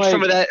take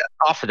some of that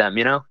off of them,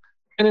 you know?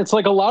 And it's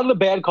like a lot of the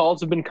bad calls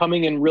have been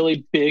coming in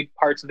really big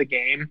parts of the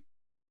game.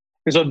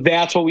 And so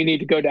that's what we need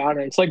to go down.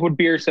 And it's like what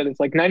Beer said, it's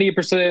like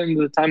 98% of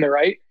the time they're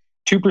right.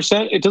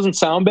 2%, it doesn't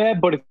sound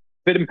bad, but if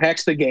it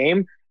impacts the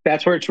game,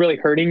 that's where it's really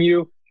hurting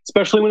you,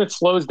 especially when it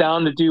slows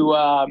down to do,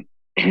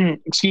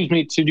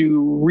 to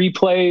do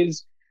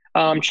replays,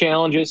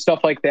 challenges,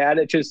 stuff like that.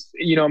 It just,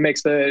 you know,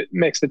 makes the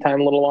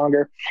time a little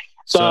longer.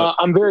 So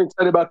I'm very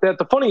excited about that.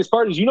 The funniest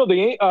part is, you know,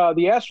 the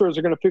Astros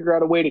are going to figure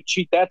out a way to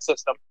cheat that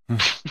system.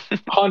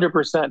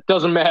 100%.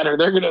 Doesn't matter.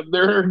 They're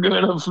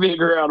gonna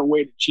figure out a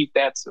way to cheat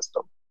that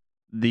system.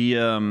 The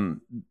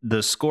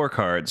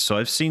scorecards. So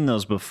I've seen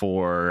those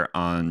before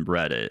on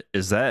Reddit.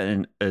 Is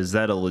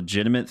that a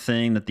legitimate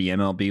thing that the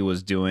MLB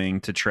was doing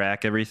to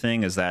track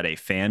everything? Is that a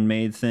fan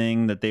made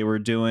thing that they were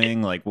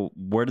doing? Like,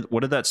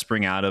 what did that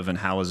spring out of, and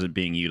how is it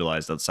being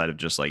utilized outside of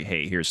just like,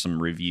 hey, here's some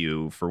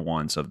review for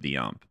once of the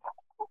ump?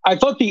 I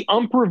thought the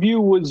ump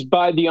review was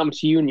by the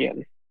umps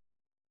union.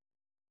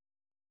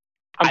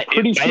 I'm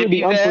pretty sure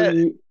the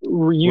ump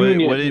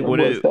reunion.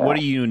 What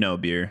do you know,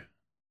 Beer?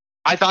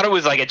 I thought it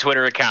was like a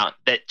Twitter account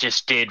that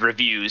just did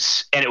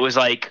reviews, and it was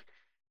like,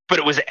 but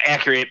it was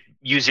accurate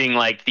using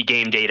like the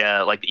game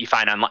data, like that you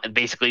find online.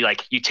 Basically,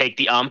 like you take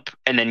the ump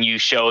and then you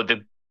show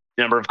the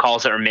number of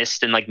calls that are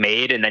missed and like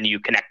made, and then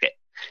you connect it,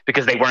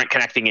 because they weren't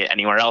connecting it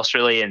anywhere else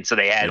really, and so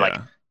they had like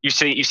you've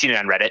seen it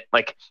on Reddit,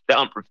 like the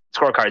ump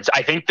scorecards.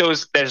 I think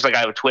there's like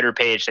a Twitter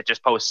page that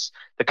just posts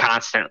the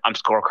constant ump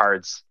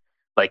scorecards,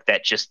 like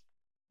that, just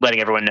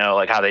letting everyone know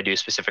like how they do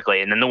specifically.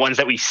 And then the ones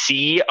that we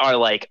see are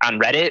like on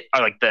Reddit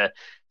are like the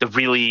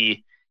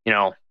really, you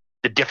know,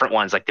 the different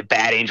ones, like the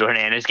bad Angel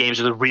Hernandez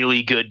games are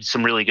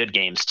some really good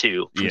games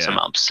too from some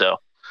umps. So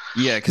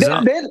yeah, because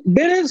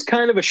that is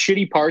kind of a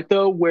shitty part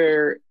though,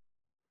 where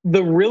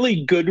the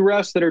really good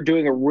refs that are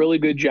doing a really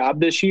good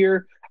job this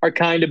year are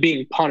kind of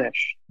being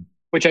punished,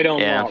 which I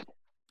don't love.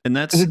 And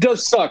it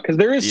does suck, because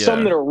there is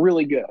some that are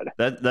really good.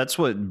 That's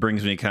what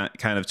brings me kind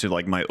of to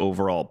like my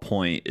overall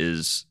point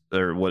is,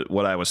 or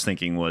what I was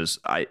thinking was,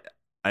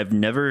 I've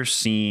never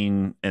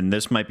seen, and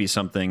this might be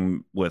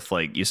something with,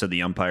 like you said,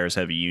 the umpires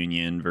have a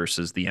union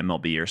versus the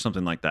MLB or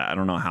something like that. I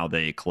don't know how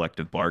they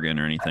collective bargain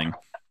or anything,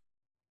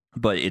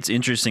 but it's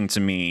interesting to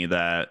me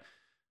that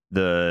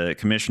the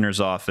commissioner's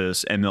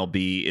office,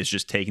 MLB, is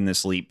just taking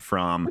this leap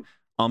from,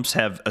 umps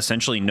have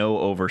essentially no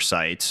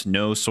oversight,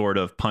 no sort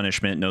of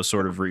punishment, no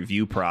sort of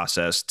review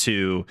process,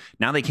 to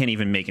now they can't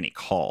even make any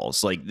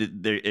calls. Like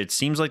it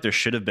seems like there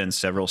should have been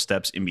several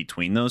steps in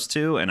between those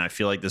two. And I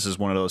feel like this is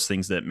one of those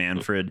things that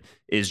Manfred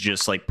is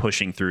just like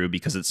pushing through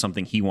because it's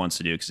something he wants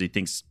to do, because he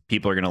thinks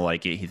people are going to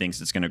like it. He thinks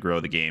it's going to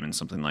grow the game and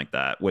something like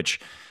that, which,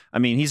 I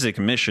mean, he's a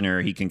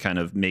commissioner. He can kind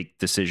of make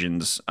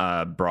decisions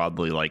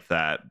broadly like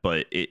that.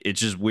 But it's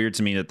just weird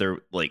to me that they're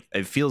like,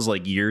 it feels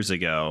like years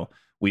ago,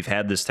 we've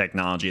had this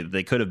technology that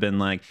they could have been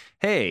like,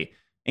 hey,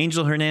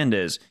 Angel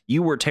Hernandez,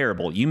 you were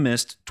terrible. You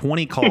missed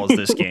 20 calls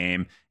this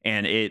game,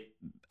 and it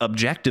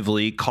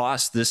objectively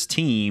cost this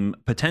team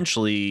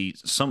potentially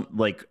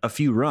a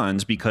few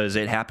runs because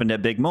it happened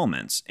at big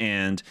moments.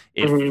 And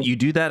if you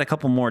do that a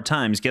couple more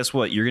times, guess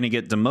what? You're going to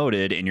get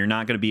demoted, and you're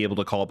not going to be able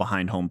to call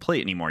behind home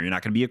plate anymore. You're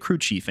not going to be a crew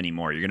chief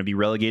anymore. You're going to be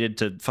relegated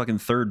to fucking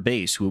third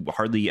base, who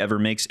hardly ever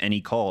makes any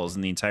calls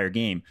in the entire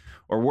game.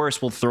 Or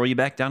worse, we'll throw you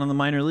back down in the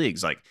minor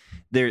leagues. Like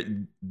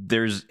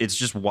it's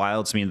just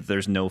wild to me that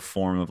there's no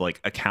form of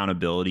like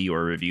accountability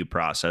or review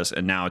process.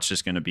 And now it's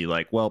just going to be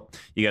like, well,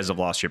 you guys have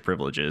lost your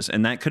privileges.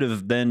 And that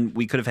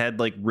we could have had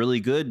like really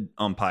good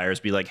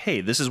umpires be like,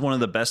 hey, this is one of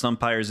the best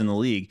umpires in the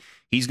league.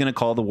 He's going to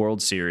call the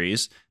World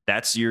Series.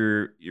 That's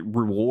your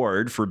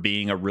reward for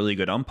being a really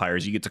good umpire,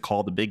 is you get to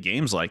call the big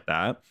games like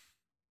that.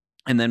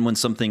 And then when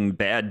something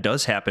bad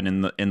does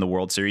happen in the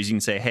World Series, you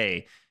can say,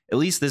 hey, at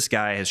least this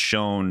guy has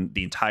shown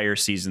the entire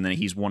season that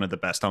he's one of the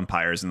best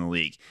umpires in the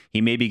league. He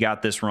maybe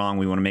got this wrong.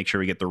 We want to make sure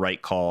we get the right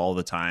call all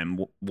the time,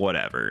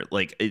 whatever.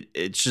 Like,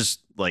 it's just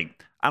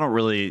like, I don't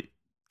really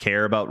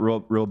care about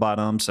robot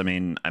umps. I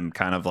mean, I'm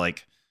kind of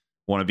like,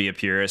 want to be a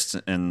purist,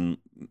 and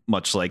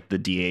much like the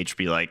DH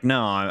be like,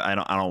 no, I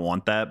don't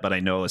want that. But I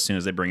know as soon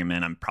as they bring him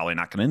in, I'm probably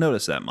not going to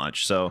notice that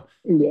much. So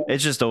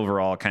It's just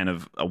overall kind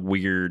of a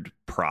weird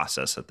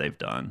process that they've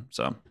done.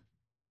 So.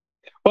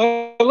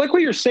 Well, I like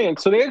what you're saying.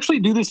 So they actually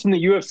do this in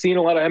the UFC and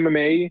a lot of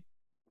MMA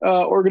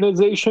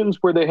organizations,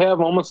 where they have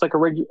almost like a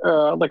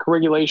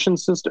regulation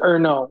system. Or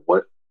no,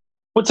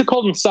 what's it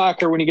called in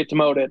soccer when you get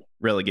demoted?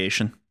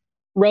 Relegation.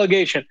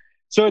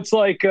 So it's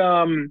like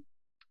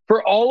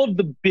for all of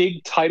the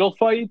big title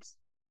fights,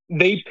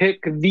 they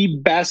pick the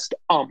best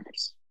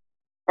umps,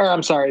 or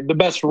I'm sorry, the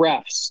best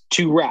refs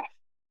to ref.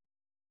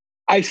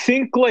 I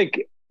think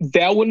like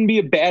that wouldn't be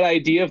a bad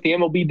idea if the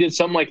MLB did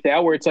something like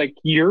that, where it's like,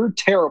 you're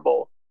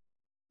terrible.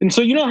 And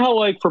so you know how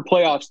like for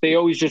playoffs, they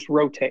always just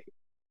rotate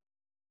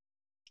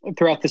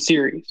throughout the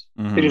series.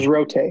 Mm-hmm. They just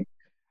rotate.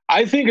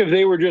 I think if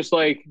they were just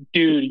like,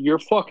 dude, you're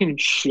fucking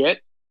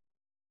shit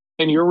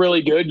and you're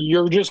really good,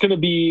 you're just going to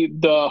be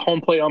the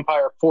home plate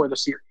umpire for the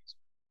series.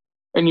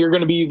 And you're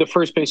going to be the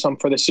first base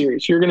ump for the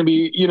series. You're going to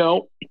be,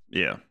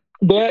 yeah,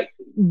 that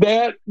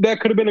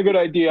could have been a good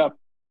idea.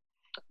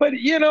 But,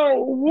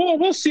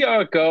 we'll see how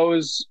it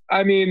goes.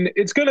 I mean,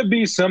 it's going to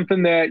be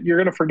something that you're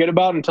going to forget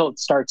about until it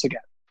starts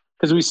again,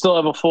 because we still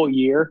have a full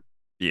year.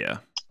 Yeah.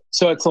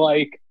 So it's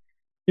like,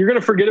 you're going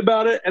to forget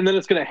about it, and then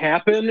it's going to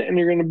happen, and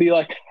you're going to be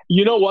like,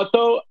 you know what,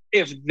 though?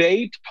 If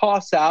they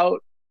toss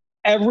out,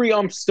 every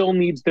ump still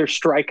needs their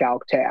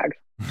strikeout tag,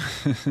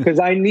 because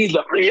I need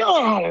them.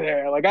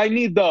 Like, I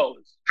need those.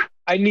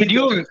 I need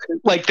those.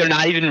 Like, they're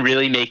not even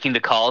really making the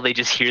call. They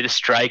just hear the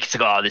strike. It's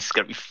like, oh, this is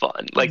going to be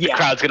fun. Like, the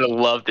crowd's going to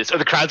love this, or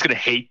the crowd's going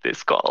to hate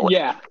this call. Like,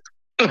 yeah.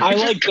 I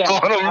like that.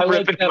 I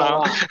like that a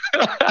lot.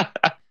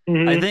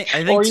 Mm-hmm.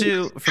 I think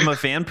too, from a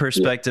fan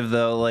perspective,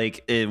 though,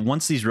 like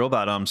once these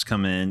robot umps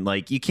come in,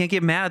 like you can't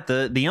get mad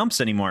at the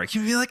umps anymore. You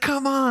can be like,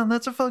 come on,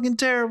 that's a fucking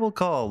terrible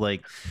call.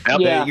 Like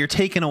you're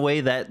taking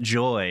away that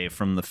joy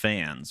from the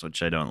fans,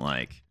 which I don't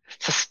like.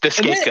 The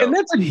scapegoat. And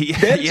that's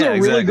a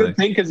really good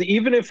thing, because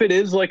even if it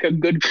is like a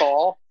good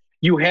call,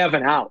 you have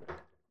an out.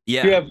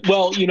 Yeah. You have, the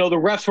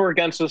refs were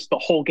against us the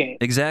whole game.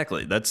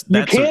 Exactly.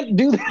 You can't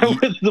do that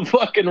with the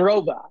fucking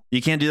robot.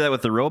 You can't do that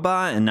with the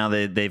robot, and now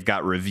they've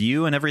got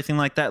review and everything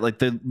like that. Like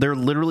they're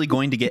literally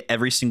going to get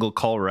every single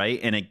call right,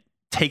 and it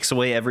takes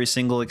away every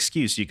single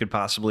excuse you could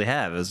possibly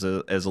have as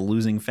a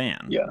losing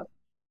fan. Yeah.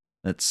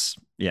 That's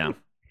yeah.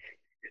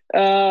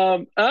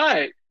 All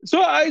right.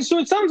 So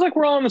it sounds like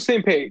we're all on the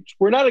same page.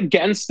 We're not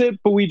against it,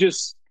 but we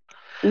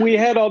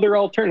had other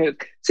alternatives.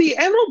 See,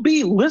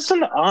 MLB, listen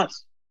to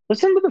us.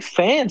 Listen to the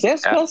fans.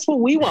 Ask us what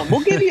we want. We'll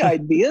give you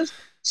ideas.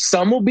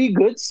 Some will be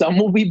good. Some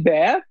will be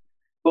bad.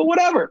 But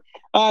whatever.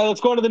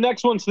 Let's go on to the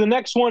next one. So the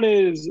next one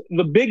is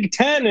the Big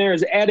Ten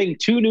is adding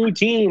 2 new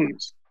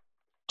teams.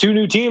 2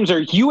 new teams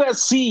are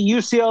USC,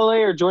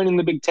 UCLA are joining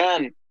the Big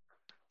Ten.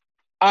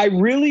 I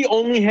really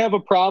only have a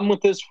problem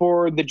with this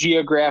for the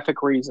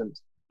geographic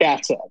reasons.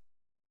 That's it.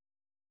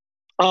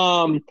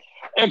 I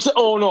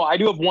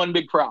do have one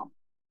big problem.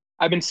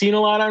 I've been seeing a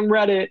lot on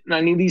Reddit, and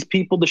I need these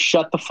people to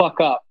shut the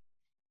fuck up.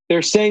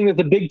 They're saying that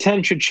the Big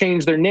Ten should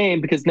change their name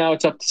because now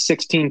it's up to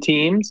 16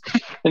 teams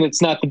and it's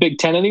not the Big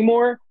Ten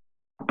anymore.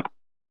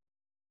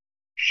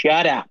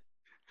 Shut up.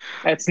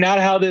 That's not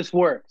how this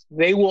works.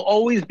 They will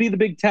always be the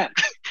Big Ten.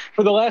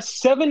 For the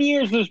last 7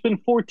 years, there's been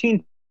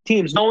 14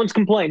 teams. No one's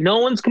complained. No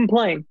one.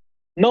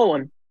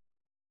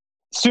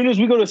 As soon as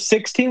we go to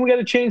 16, we got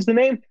to change the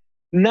name.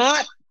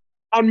 Not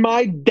on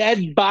my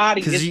dead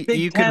body. Because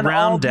you could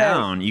round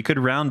down. You could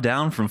round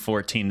down from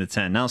 14 to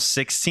 10. Now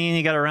 16,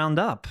 you got to round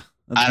up.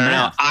 I don't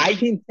know. I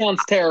think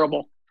sounds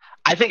terrible.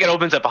 I think it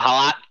opens up a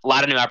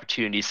lot of new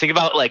opportunities. Think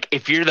about, like,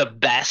 if you're the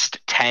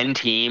best 10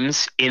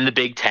 teams in the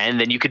Big Ten,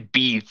 then you could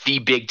be the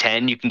Big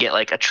Ten. You can get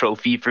like a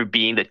trophy for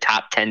being the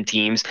top 10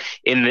 teams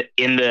in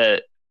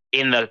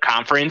the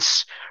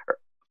conference,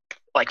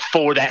 like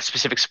for that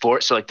specific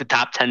sport. So like the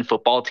top 10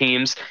 football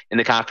teams in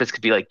the conference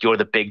could be like, you're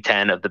the Big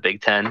Ten of the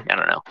Big Ten. I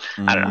don't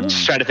know.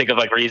 Just trying to think of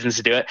like reasons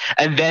to do it.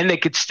 And then they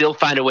could still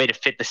find a way to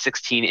fit the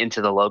 16 into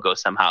the logo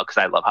somehow. Cause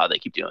I love how they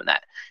keep doing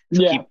that.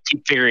 So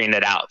keep figuring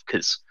it out.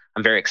 Cause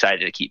I'm very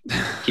excited to keep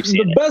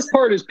seeing the best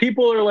part is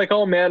people are like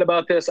all mad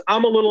about this.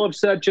 I'm a little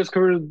upset just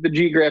because of the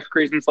geographic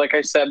reasons. Like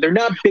I said, they're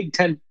not Big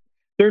Ten.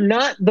 They're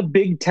not the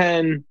Big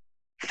Ten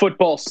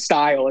football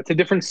style. It's a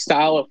different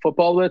style of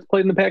football that's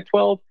played in the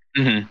Pac-12.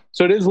 Mm-hmm.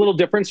 So it is a little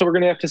different. So we're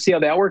going to have to see how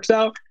that works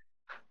out.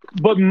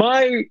 But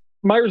my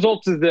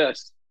result is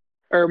this,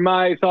 or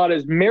my thought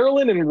is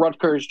Maryland and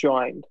Rutgers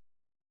joined.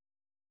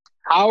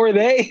 How are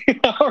they?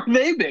 How are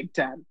they Big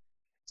Ten?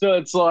 So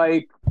it's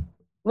like,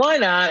 why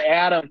not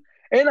add them?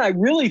 And I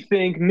really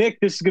think, Nick,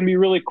 this is going to be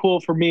really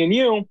cool for me and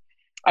you.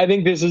 I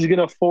think this is going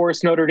to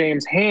force Notre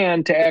Dame's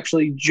hand to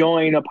actually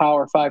join a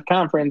Power 5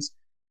 conference.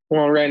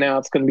 Well, right now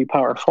it's going to be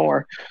Power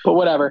 4, but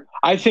whatever.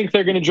 I think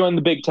they're going to join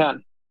the Big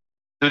Ten.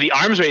 So the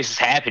arms race is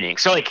happening.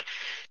 So like,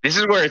 this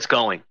is where it's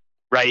going,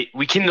 right?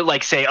 We can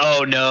like say,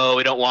 oh no,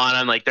 we don't want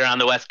them. Like they're on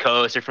the West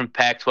Coast. They're from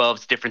Pac-12.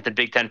 It's different than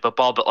Big Ten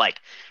football. But like,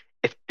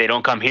 if they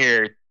don't come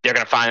here, they're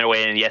going to find their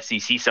way in the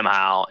SEC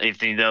somehow. If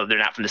they know they're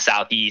not from the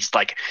Southeast,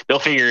 like they'll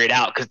figure it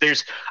out. Cause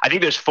I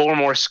think there's 4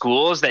 more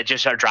schools that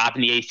just are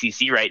dropping the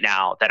ACC right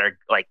now that are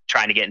like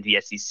trying to get into the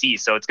SEC.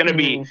 So it's going to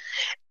be,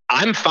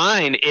 I'm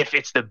fine if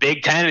it's the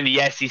Big Ten and the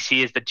SEC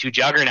is the 2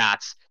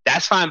 juggernauts.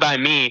 That's fine by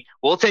me.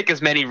 We'll take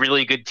as many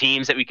really good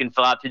teams that we can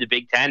fill out through the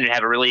Big Ten and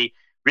have a really,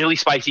 really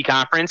spicy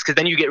conference. Cause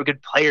then you get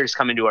good players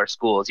coming to our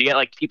schools. You get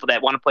like people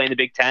that want to play in the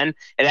Big Ten.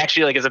 It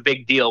actually like is a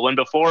big deal. When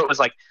before it was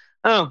like,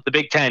 oh, the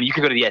Big Ten, you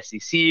could go to the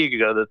SEC, you could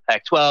go to the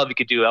Pac-12, you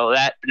could do all of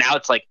that. But now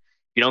it's like,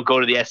 you don't go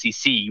to the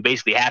SEC. You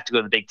basically have to go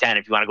to the Big Ten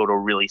if you want to go to a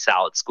really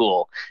solid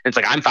school. And it's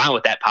like, I'm fine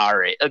with that power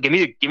race. Give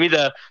me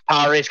the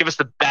power race. Give us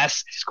the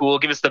best school.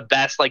 Give us the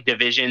best like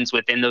divisions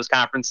within those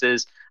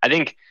conferences. I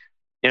think,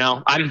 you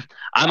know, I'm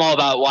all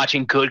about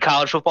watching good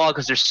college football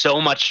because there's so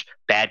much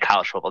bad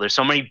college football. There's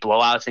so many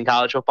blowouts in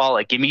college football.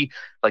 Like, give me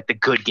like the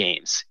good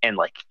games and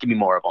like give me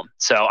more of them.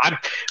 So I'm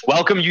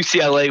welcome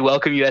UCLA,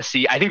 welcome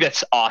USC. I think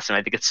that's awesome.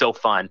 I think it's so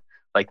fun.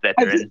 Like that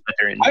they're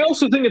in. I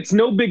also think it's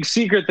no big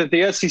secret that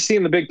the SEC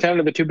and the Big Ten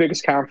are the 2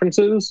 biggest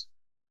conferences.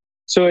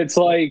 So it's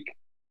like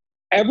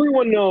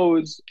everyone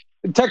knows,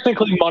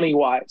 technically money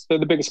wise, they're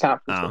the biggest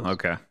conferences. Oh,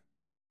 okay.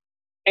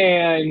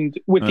 And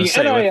with the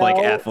NIL, with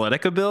like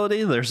athletic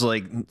ability, there's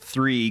like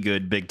 3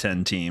 good Big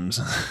Ten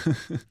teams.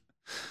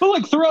 But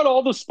like throughout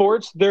all the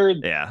sports, they're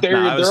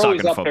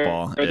always up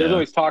football. There. They're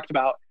always talked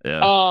about.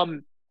 Yeah.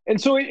 And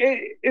so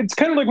it's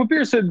kind of like what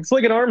Pierce said. It's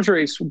like an arms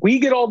race. We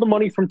get all the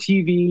money from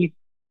TV.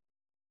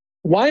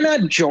 Why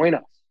not join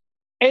us?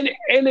 And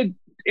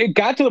it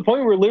got to the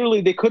point where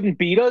literally they couldn't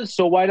beat us.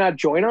 So why not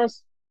join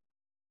us?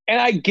 And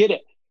I get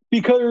it,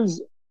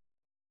 because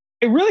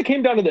it really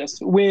came down to this.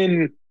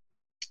 When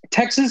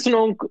Texas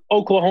and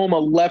Oklahoma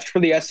left for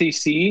the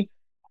SEC,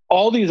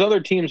 all these other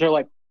teams are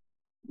like,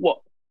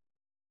 well,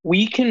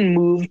 we can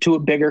move to a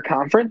bigger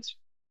conference.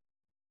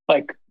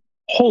 Like,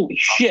 holy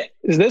shit,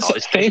 is this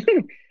a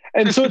thing?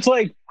 And so it's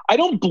like, I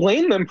don't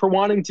blame them for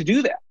wanting to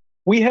do that.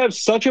 We have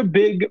such a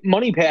big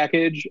money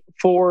package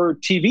for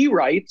TV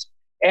rights.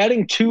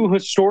 Adding 2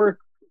 historic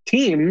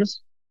teams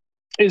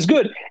is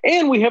good.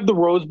 And we have the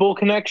Rose Bowl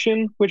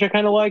connection, which I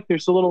kind of like.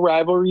 There's a little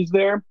rivalries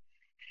there.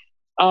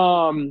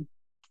 The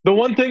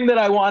one thing that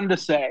I wanted to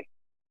say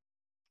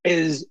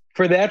is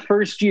for that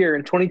first year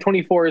in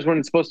 2024 is when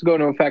it's supposed to go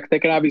into effect. They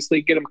can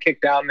obviously get them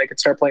kicked out and they can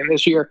start playing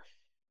this year.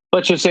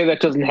 Let's just say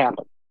that doesn't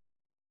happen.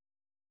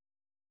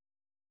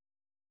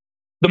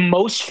 The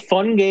most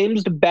fun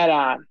games to bet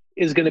on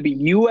is going to be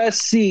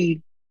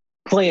USC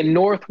playing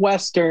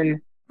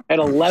Northwestern at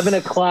 11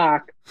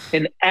 o'clock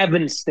in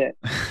Evanston.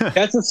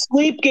 That's a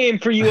sleep game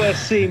for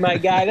USC, my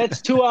guy.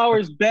 That's 2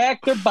 hours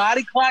back. Their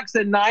body clock's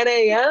at 9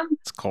 a.m.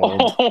 It's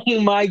cold.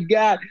 Oh, my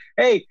God.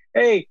 Hey,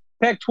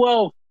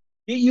 Pac-12,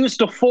 get used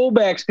to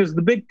fullbacks because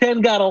the Big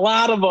Ten got a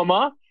lot of them,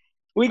 huh?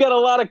 We got a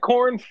lot of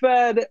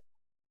corn-fed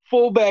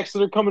fullbacks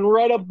that are coming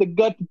right up the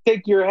gut to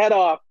take your head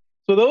off.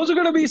 So those are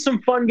going to be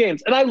some fun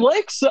games. And I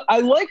like some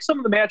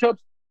of the matchups.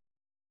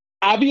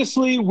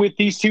 Obviously, with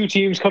these 2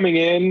 teams coming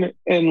in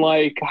and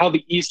like how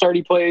the East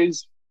already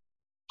plays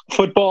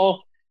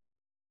football,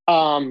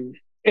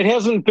 it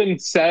hasn't been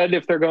said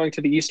if they're going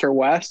to the East or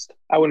West.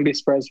 I wouldn't be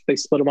surprised if they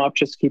split them up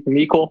just to keep them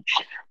equal.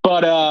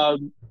 But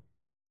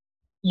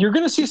you're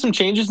going to see some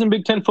changes in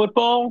Big Ten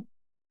football,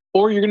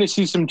 or you're going to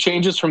see some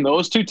changes from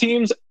those 2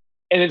 teams.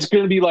 And it's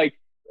going to be like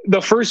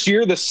the first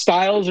year, the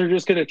styles are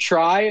just going to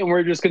try and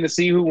we're just going to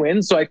see who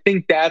wins. So I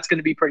think that's going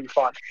to be pretty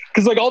fun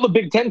because like all the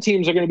Big Ten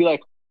teams are going to be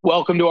like,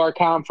 welcome to our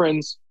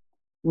conference.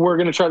 We're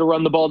going to try to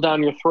run the ball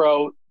down your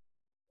throat.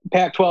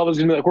 Pac-12 is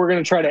going to be like, we're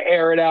going to try to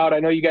air it out. I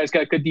know you guys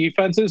got good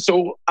defenses,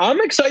 so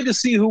I'm excited to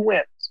see who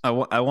wins. I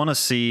want to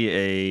see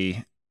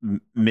a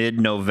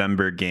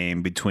mid-November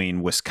game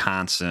between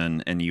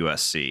Wisconsin and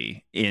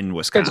USC in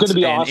Wisconsin. It's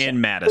going to be awesome.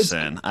 In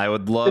Madison. I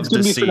would love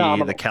to see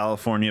the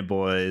California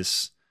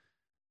boys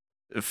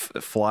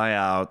fly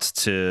out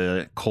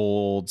to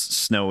cold,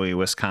 snowy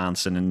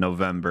Wisconsin in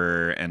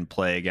November and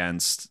play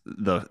against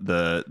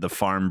the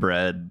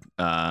farm-bred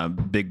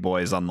big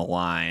boys on the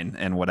line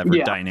and whatever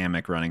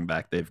dynamic running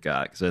back they've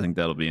got, because I think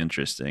that'll be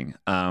interesting.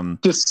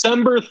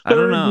 December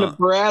 3rd,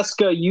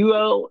 Nebraska,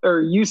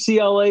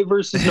 UCLA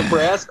versus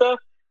Nebraska.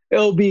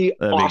 It'll be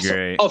awesome. Be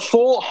great. A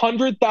full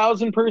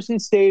 100,000 person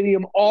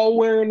stadium, all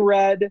wearing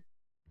red.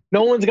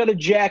 No one's got a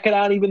jacket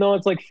on, even though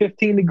it's like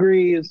 15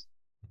 degrees.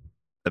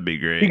 That'd be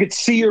great. You could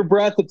see your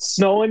breath. It's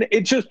snowing.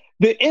 It's just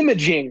the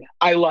imaging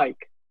I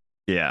like.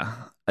 Yeah.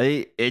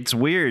 It's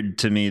weird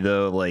to me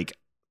though, like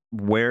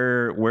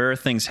where are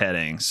things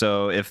heading?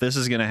 So if this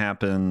is going to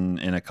happen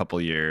in a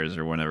couple years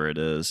or whenever it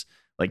is,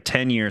 like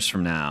 10 years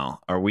from now,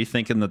 are we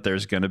thinking that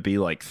there's going to be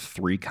like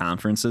 3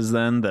 conferences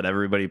then that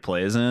everybody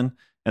plays in?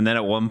 And then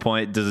at one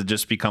point, does it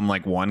just become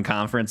like one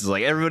conference? It's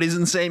like everybody's in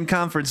the same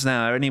conference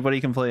now.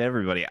 Anybody can play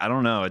everybody. I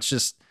don't know. It's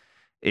just,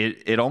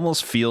 it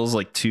almost feels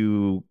like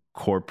too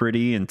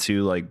corporate-y and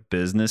too like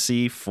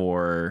businessy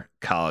for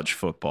college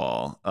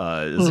football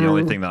is the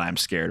only thing that I'm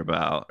scared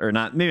about, or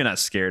maybe not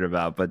scared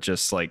about, but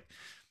just like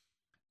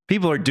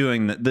people are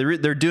doing that.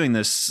 They're doing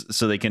this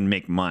so they can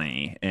make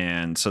money,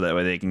 and so that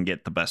way they can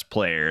get the best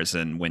players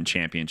and win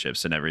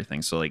championships and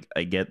everything. So like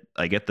I get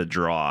the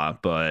draw,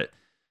 but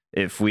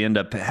if we end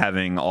up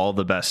having all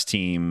the best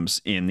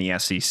teams in the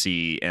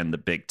SEC and the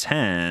Big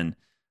Ten,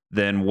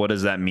 then what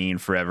does that mean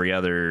for every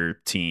other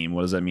team?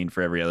 What does that mean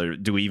for every other?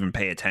 Do we even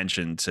pay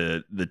attention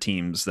to the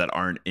teams that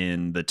aren't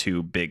in the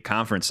 2 big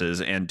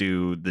conferences? And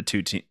do the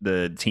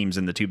teams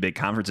in the 2 big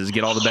conferences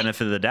get all the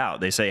benefit of the doubt?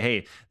 They say,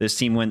 hey, this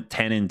team went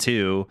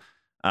 10-2,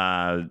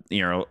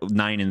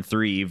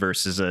 9-3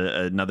 versus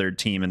another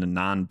team in a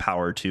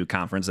non-Power 2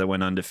 conference that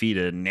went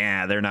undefeated.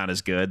 Nah, they're not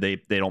as good. They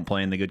don't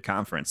play in the good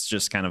conference.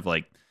 Just kind of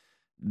like,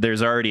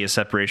 there's already a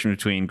separation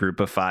between Group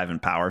of 5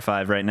 and Power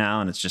 5 right now,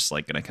 and it's just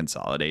like going to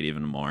consolidate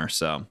even more.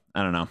 So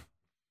I don't know.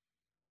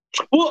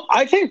 Well,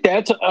 I think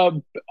that's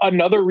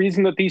another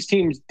reason that these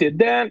teams did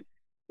that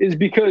is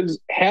because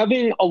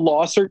having a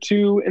loss or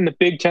 2 in the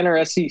Big Ten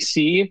or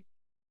SEC,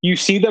 you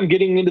see them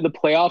getting into the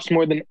playoffs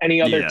more than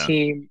any other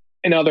team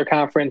in other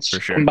conference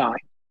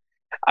combined.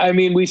 I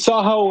mean, we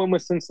saw how it went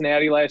with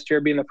Cincinnati last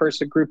year, being the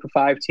first Group of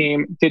 5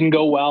 team. Didn't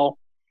go well.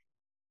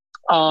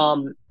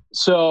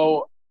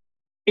 So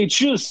it's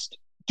just,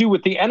 dude,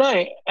 with the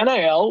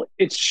NIL,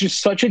 it's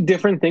just such a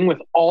different thing with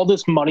all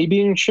this money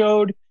being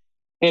showed.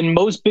 And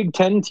most Big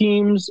Ten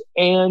teams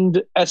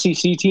and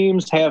SEC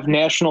teams have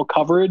national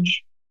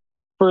coverage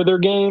for their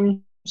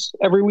games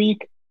every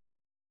week.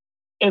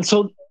 And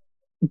so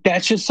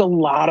that's just a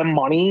lot of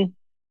money.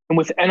 And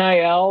with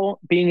NIL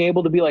being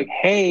able to be like,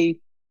 hey,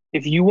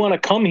 if you want to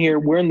come here,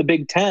 we're in the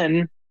Big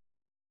Ten.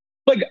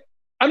 Like,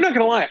 I'm not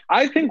going to lie.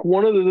 I think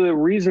one of the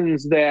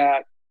reasons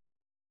that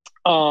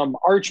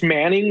Arch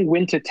Manning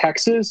went to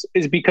Texas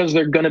is because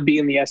they're going to be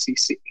in the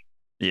SEC.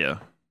 Yeah.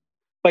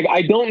 Like,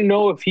 I don't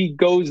know if he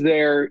goes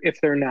there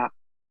if they're not.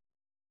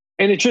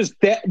 And it's just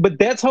that, but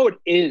that's how it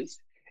is.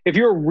 If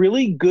you're a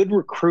really good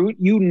recruit,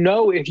 you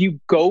know, if you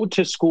go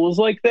to schools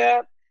like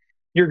that,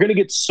 you're going to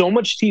get so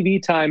much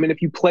TV time. And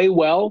if you play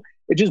well,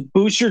 it just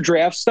boosts your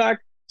draft stock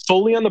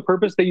solely on the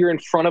purpose that you're in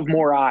front of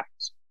more eyes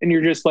and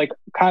you're just like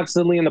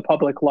constantly in the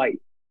public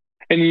light.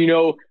 And, you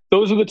know,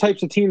 those are the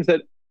types of teams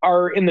that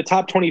are in the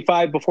top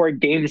 25 before a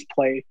game's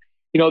played.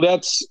 You know,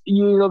 that's,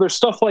 you know, there's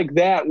stuff like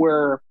that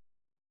where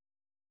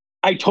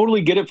I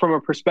totally get it from a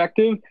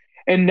perspective.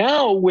 And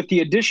now with the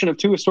addition of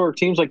 2 historic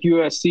teams like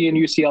USC and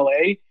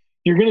UCLA,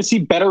 you're going to see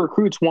better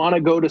recruits want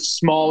to go to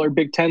smaller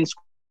Big Ten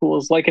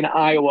schools like in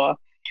Iowa,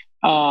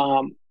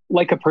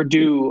 like a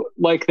Purdue,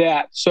 like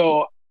that.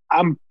 So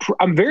I'm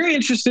very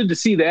interested to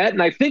see that.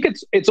 And I think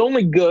it's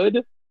only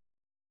good.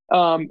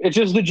 It's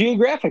just the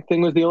geographic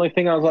thing was the only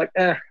thing I was like,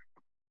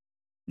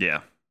 Yeah.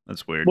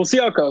 That's weird. We'll see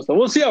how it goes, though.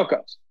 We'll see how it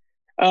goes.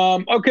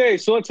 Okay,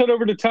 so let's head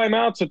over to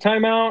timeout. So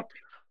timeout.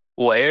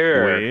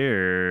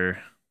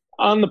 Where?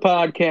 On the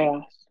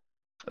podcast.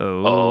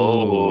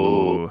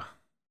 Oh.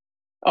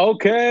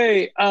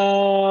 Okay.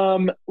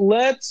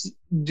 Let's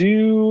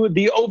do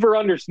the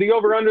over-under. So the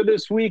over-under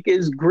this week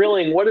is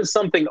grilling. What is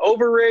something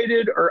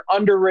overrated or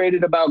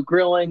underrated about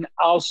grilling?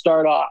 I'll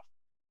start off.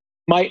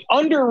 My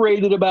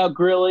underrated about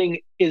grilling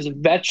is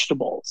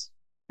vegetables.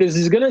 This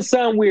is going to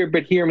sound weird,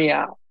 but hear me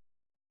out.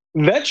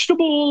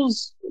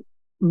 Vegetables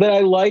that I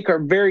like are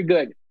very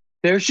good.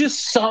 There's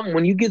just something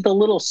when you get the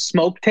little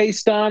smoke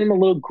taste on them, the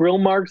little grill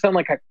marks on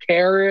like a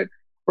carrot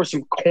or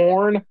some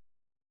corn.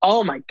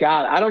 Oh my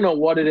God. I don't know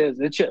what it is.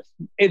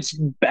 It's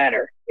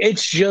better.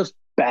 It's just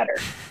better.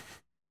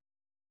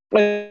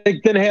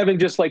 Like than having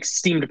just like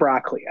steamed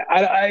broccoli.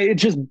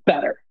 It's just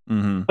better.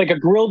 Mm-hmm. Like a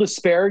grilled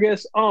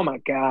asparagus. Oh my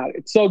God.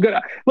 It's so good.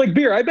 Like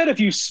beer. I bet if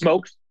you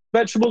smoked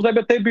vegetables, I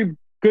bet they'd be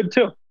good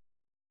too.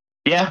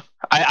 Yeah.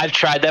 I've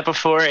tried that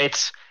before.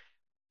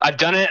 I've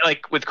done it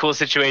like with cool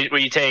situations where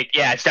you take,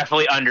 it's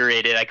definitely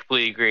underrated. I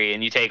completely agree.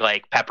 And you take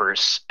like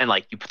peppers and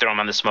like you throw them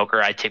on the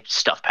smoker. I take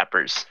stuffed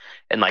peppers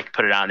and like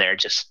put it on there. It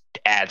just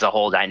adds a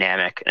whole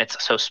dynamic, and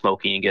it's so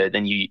smoky and good.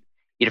 Then you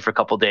eat it for a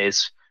couple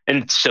days,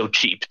 and it's so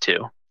cheap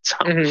too. So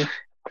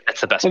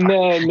that's the best and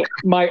part. Then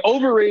my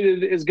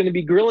overrated is going to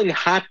be grilling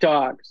hot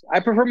dogs.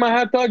 I prefer my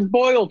hot dogs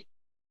boiled.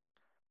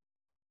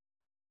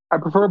 I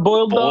prefer a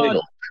boiled dog.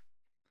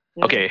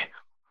 Okay.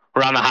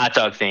 We're on the hot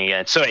dog thing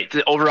again. So wait,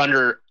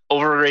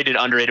 overrated,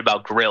 underrated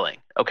about grilling.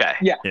 Okay.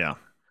 Yeah.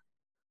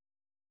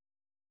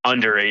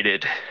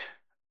 Underrated.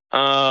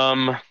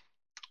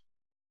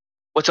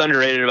 What's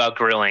underrated about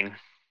grilling?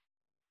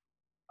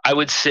 I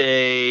would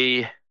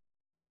say,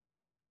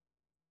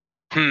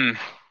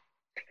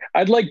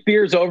 I'd like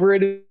beers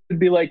overrated to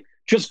be like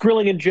just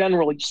grilling in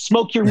general. You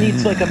smoke your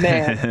meats like a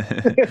man.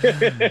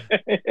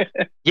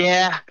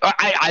 Yeah,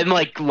 I'm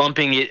like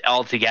lumping it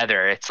all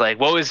together. It's like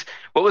what was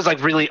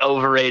like really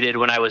overrated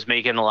when I was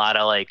making a lot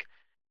of like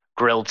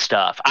grilled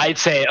stuff. I'd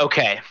say,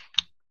 okay,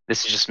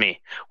 this is just me.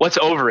 What's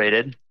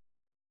overrated?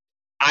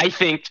 I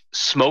think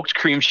smoked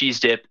cream cheese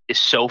dip is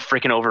so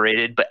freaking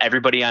overrated, but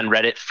everybody on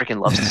Reddit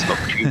freaking loves the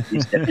smoked cream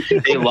cheese dip.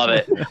 They love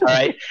it. All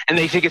right. And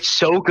they think it's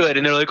so good.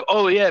 And they're like,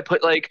 oh yeah,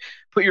 put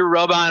your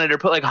rub on it or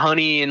put like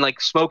honey and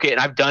like smoke it. And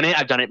I've done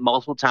it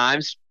multiple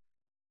times.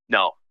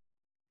 No.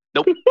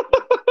 Nope.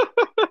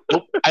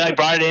 Nope. I like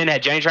brought it in,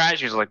 had Jenny try it.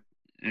 She was like,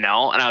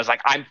 no. And I was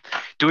like, I'm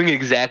doing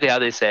exactly how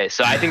they say.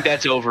 So I think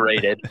that's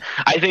overrated.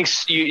 I think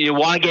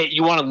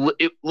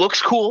it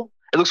looks cool.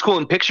 It looks cool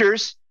in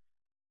pictures,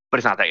 but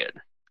it's not that good.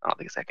 I don't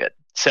think it's that good.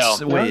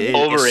 So wait,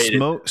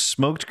 overrated.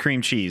 Smoked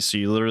cream cheese. So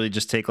you literally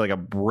just take like a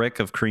brick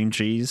of cream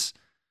cheese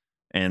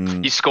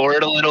and you score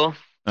it a little.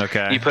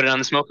 Okay. You put it on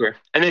the smoker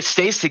and it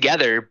stays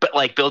together, but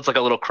like builds like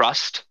a little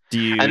crust.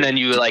 And then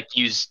you like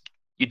you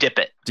dip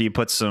it. Do you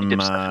put some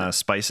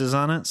spices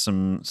on it?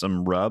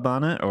 Some rub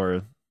on it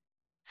or?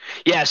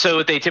 Yeah, so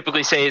what they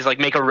typically say is like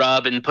make a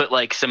rub and put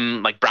like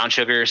some like brown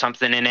sugar or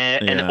something in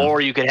it, and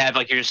or you could have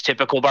like your just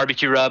typical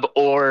barbecue rub,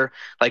 or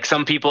like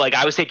some people like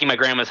I was taking my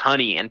grandma's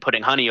honey and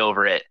putting honey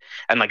over it,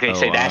 and like they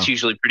say that's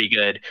usually pretty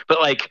good.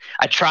 But like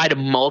I tried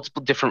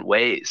multiple different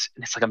ways,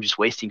 and it's like I'm just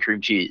wasting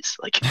cream cheese.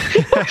 Like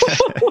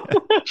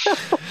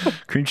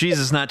cream cheese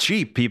is not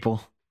cheap,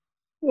 people.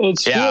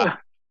 It's true.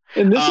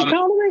 In this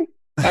economy.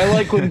 I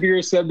like when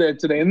Beer said that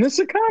today. In this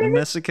economy?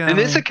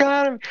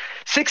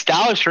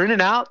 $6 for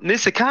In-N-Out? In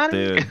this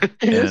economy? Dude,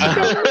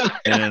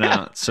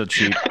 In-N-Out. So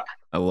cheap.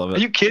 I love it. Are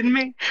you kidding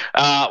me?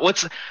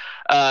 So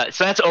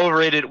that's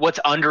overrated. What's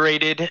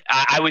underrated?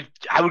 I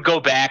would go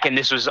back, and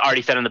this was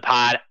already said on the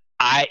pod.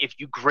 If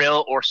you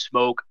grill or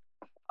smoke,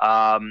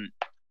 what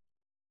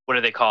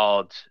are they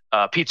called?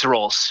 Pizza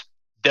rolls.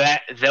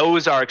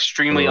 Those are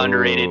extremely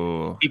underrated.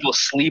 People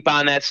sleep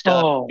on that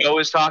stuff. Joe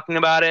was talking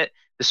about it.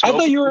 I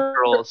thought you were,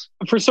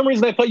 for some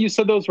reason, I thought you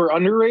said those were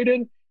underrated.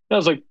 And I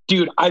was like,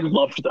 dude, I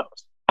loved those.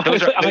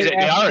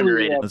 They are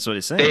underrated. That's what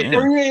he's saying.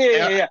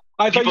 Yeah.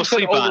 I thought you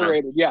said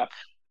overrated. Yeah.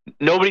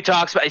 Nobody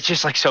talks about it. It's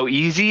just like so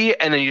easy.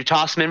 And then you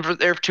toss them in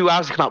there for 2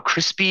 hours. They come out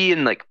crispy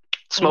and like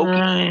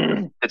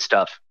smoky. Good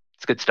stuff.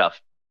 It's good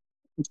stuff.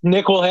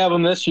 Nick will have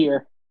them this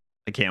year.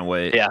 I can't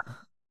wait. Yeah.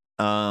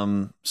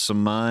 So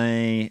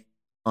my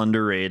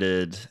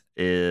underrated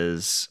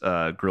is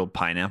grilled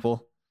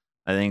pineapple.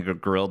 I think a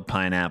grilled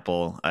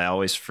pineapple, I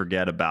always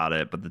forget about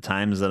it, but the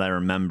times that I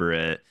remember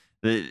it,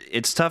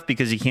 it's tough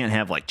because you can't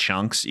have like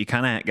chunks. You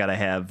kind of got to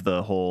have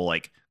the whole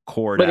like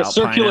cored like out a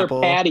circular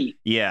pineapple. Patty.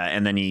 Yeah,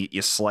 and then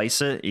you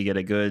slice it. You get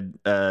a good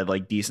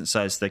like decent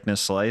sized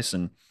thickness slice,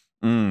 and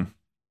you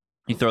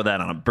throw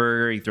that on a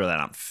burger. You throw that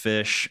on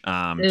fish.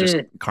 Just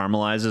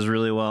caramelizes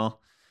really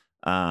well.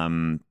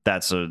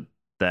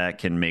 That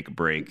can make or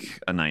break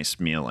a nice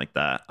meal like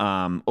that.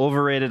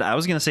 Overrated. I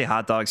was gonna say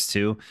hot dogs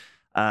too.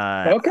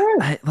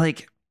 Okay.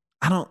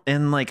 I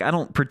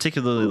don't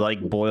particularly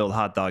like boiled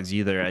hot dogs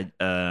either.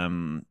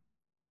 I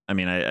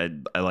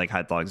like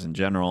hot dogs in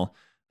general,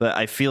 but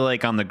I feel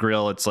like on the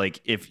grill, it's like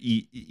if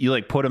you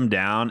like put them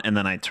down and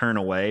then I turn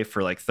away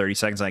for like 30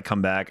 seconds, and I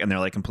come back and they're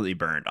like completely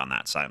burned on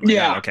that side. Like,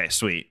 yeah. Okay,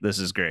 sweet. This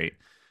is great.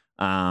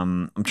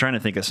 I'm trying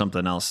to think of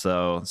something else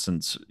though,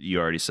 since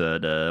you already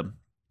said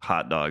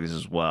hot dogs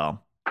as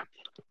well.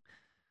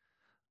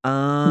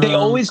 They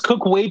always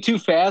cook way too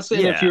fast,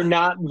 and if you're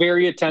not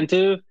very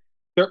attentive,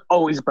 they're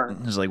always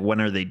burnt. It's like, when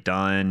are they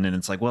done? And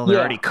it's like, well, they're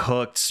already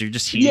cooked, so you're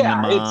just heating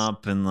them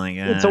up, and like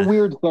it's a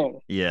weird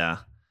thing. Yeah.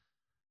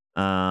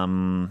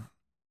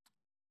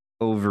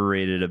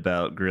 Overrated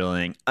about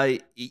grilling.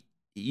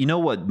 You know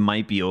what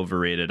might be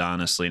overrated,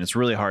 honestly, and it's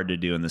really hard to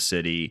do in the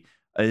city.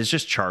 It's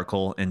just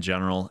charcoal in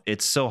general.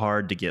 It's so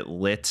hard to get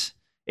lit.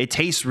 It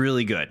tastes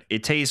really good.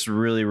 It tastes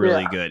really,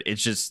 really good.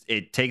 It's just,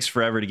 it takes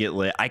forever to get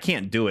lit. I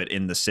can't do it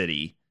in the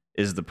city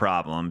is the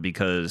problem,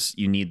 because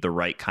you need the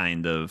right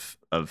kind of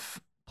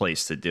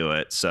place to do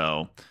it.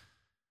 So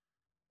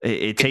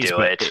It tastes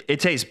it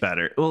tastes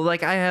better. Well,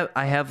 like I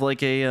have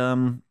like a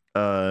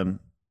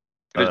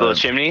little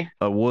chimney,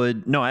 a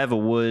wood. No, I have a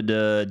wood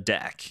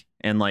deck,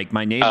 and like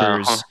my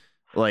neighbors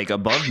like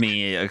above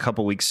me a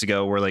couple weeks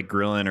ago were like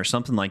grilling or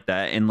something like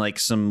that, and like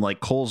some like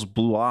coals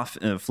flew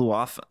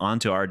off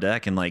onto our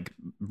deck and like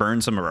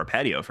burned some of our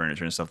patio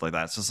furniture and stuff like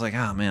that. So it's like,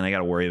 oh man, I got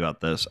to worry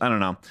about this. I don't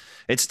know.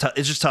 It's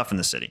just tough in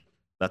the city.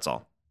 That's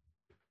all.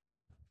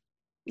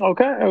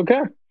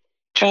 Okay.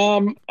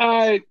 So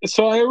I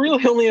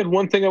really only had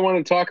one thing I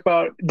wanted to talk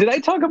about. Did I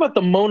talk about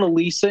the Mona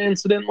Lisa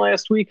incident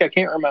last week? I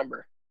can't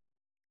remember.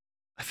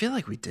 I feel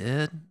like we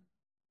did.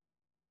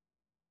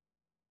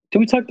 Did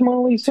we talk to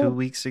Mona Lisa 2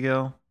 weeks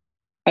ago?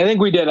 I think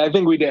we did.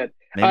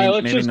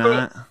 Maybe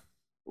not.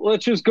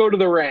 Let's just go to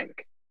the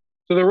rank.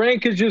 So the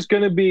rank is just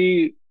going to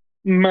be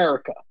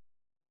America.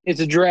 It's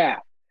a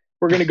draft.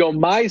 We're going to go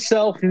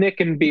myself,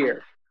 Nick, and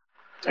beer.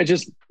 It's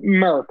just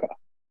America.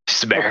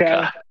 Just America.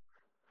 Okay?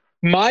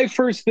 My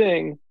first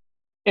thing,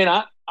 and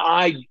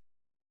I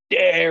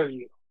dare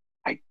you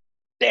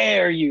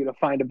to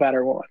find a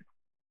better one.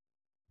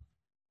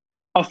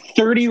 A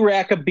 30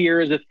 rack of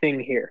beer is a thing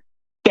here.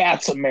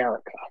 That's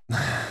America.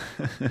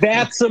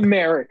 That's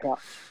America.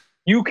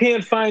 You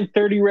can't find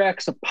 30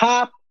 racks of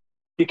pop.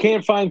 You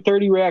can't find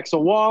 30 racks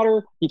of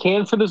water. You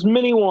can for those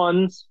mini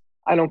ones.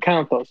 I don't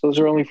count those. Those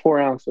are only 4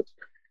 ounces.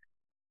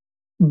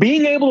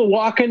 Being able to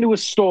walk into a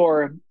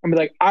store and be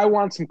like, I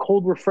want some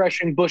cold,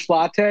 refreshing Busch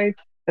Latte.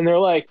 And they're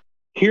like,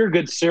 here,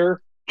 good sir,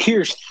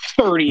 here's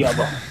 30 of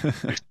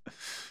them.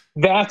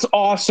 That's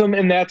awesome.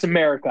 And that's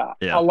America.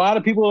 Yeah. A lot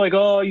of people are like,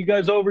 oh, you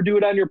guys overdo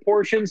it on your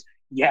portions.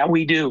 Yeah,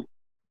 we do.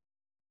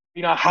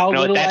 You know how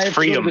little I have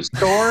to go to the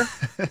store?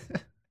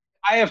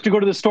 I have to go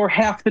to the store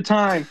half the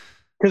time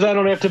because I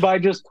don't have to buy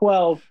just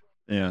 12.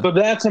 Yeah. So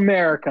that's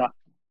America.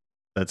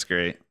 That's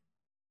great.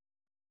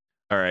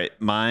 All right.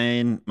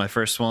 My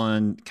first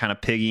one, kind of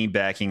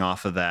piggybacking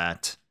off of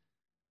that.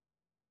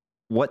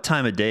 What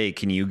time of day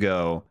can you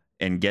go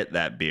and get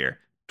that beer?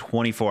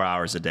 24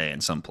 hours a day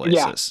in some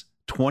places.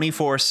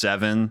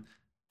 24/7,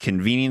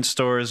 convenience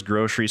stores,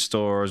 grocery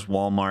stores,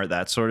 Walmart,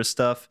 that sort of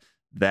stuff.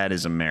 That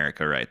is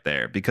America right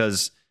there.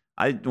 Because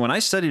when I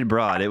studied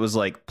abroad, it was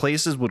like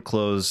places would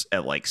close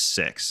at like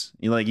 6.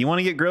 You want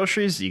to get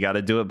groceries? You got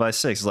to do it by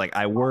 6. It's like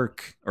I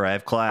work or I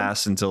have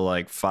class until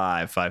like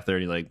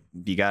 5:30. Like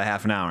you got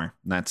half an hour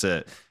and that's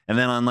it. And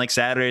then on like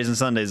Saturdays and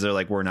Sundays, they're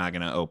like, we're not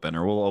going to open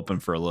or we'll open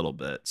for a little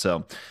bit.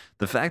 So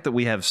the fact that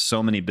we have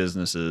so many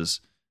businesses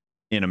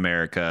in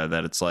America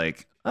that it's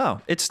like,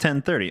 oh, it's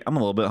 10:30. I'm a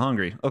little bit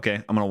hungry. Okay,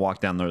 I'm going to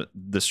walk down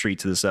the street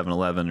to the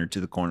 7-Eleven or to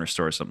the corner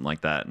store or something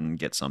like that and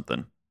get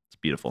something. It's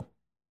beautiful.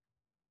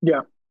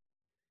 Yeah.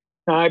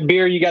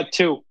 Beer, you got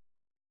 2.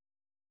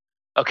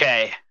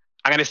 Okay,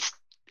 I'm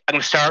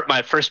gonna start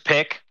my first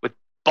pick with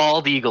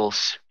Bald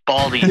Eagles.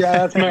 Bald Eagles. Yeah,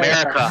 that's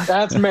America.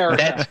 That's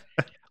America.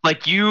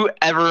 Like you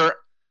ever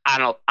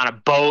on a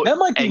boat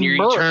and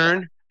you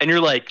turn and you're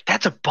like,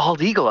 that's a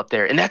bald eagle up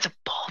there, and that's a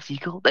bald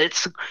eagle.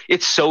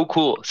 It's so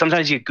cool.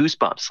 Sometimes you get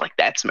goosebumps. Like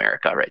that's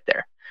America right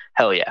there.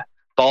 Hell yeah,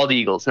 Bald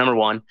Eagles, number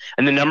 1,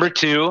 and then number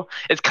 2.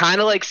 It's kind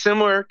of like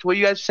similar to what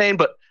you guys are saying,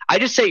 but I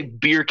just say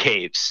beer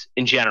caves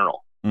in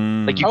general.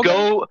 Like you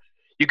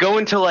go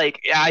into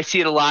like, I see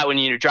it a lot when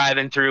you're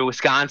driving through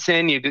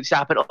Wisconsin. You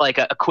stop at like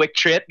a Quick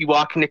Trip. You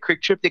walk into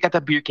Quick Trip, they got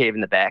that beer cave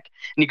in the back,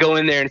 and you go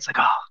in there and it's like,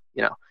 oh,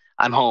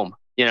 I'm home,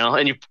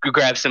 and you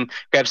grab some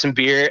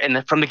beer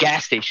and from the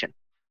gas station.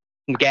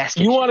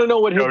 You want to know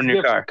what hits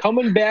different?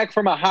 Coming back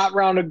from a hot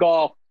round of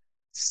golf,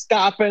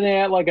 stopping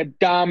at like a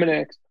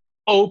Dominic's,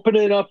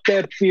 opening up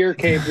that beer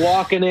cave,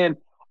 walking in,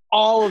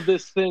 all of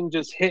this thing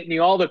just hitting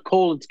you, all the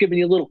cold, it's giving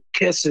you little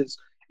kisses.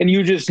 And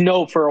you just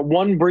know for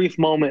one brief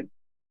moment,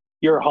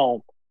 you're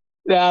home.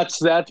 That's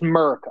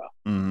America.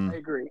 Mm-hmm. I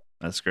agree.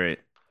 That's great.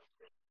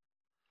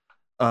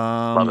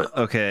 Love it.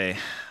 Okay.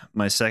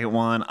 My second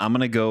one, I'm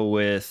going to go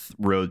with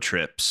road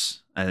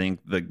trips. I think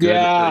the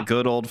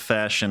good old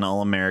fashioned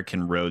all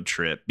American road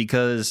trip,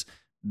 because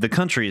the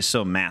country is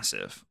so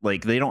massive.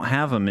 Like they don't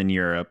have them in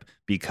Europe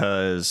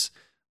because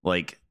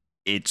like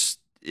it's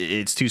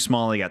too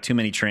small. They got too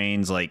many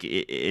trains. Like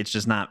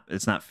it's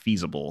not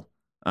feasible.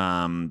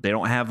 They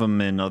don't have them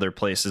in other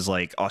places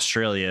like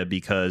Australia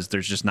because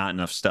there's just not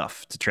enough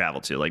stuff to travel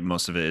to. Like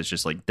most of it is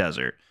just like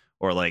desert,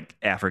 or like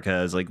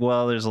Africa is like,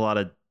 well, there's a lot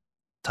of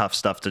tough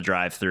stuff to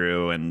drive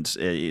through and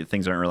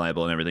things aren't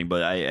reliable and everything.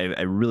 But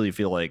I really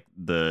feel like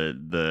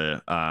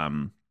the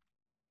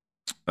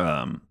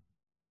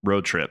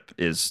road trip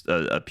is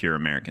a pure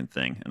American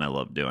thing, and I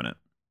love doing it.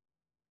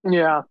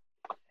 Yeah.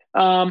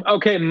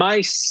 Okay.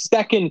 My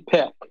second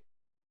pick,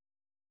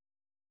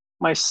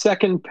 I'm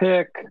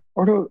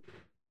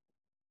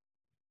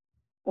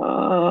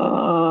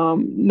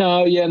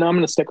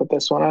going to stick with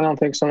this one. I don't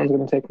think someone's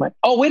going to take my.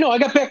 Oh wait, no, I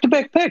got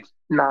back-to-back picks.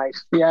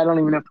 Nice. Yeah, I don't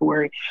even have to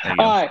worry. All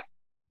right,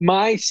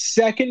 my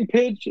second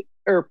pick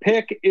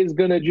is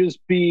going to just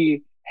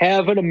be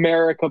having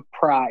America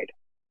pride,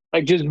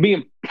 like just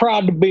being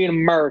proud to be an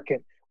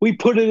American. We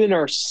put it in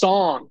our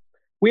song.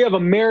 We have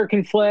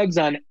American flags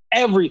on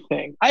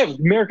everything. I have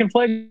American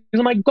flags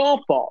on my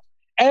golf ball.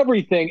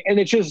 everything. And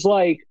it's just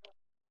like,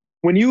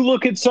 when you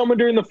look at someone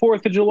during the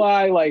 4th of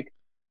July, like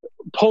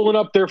pulling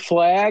up their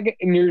flag,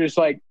 and you're just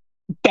like,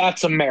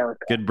 that's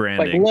America. Good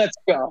branding. Like, let's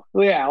go.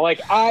 Yeah. Like,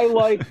 I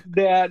like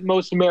that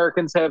most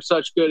Americans have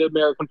such good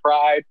American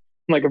pride.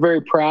 I'm like,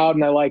 very proud,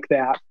 and I like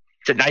that.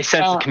 It's a nice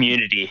sense of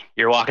community.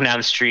 You're walking down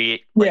the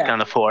street, like on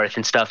the 4th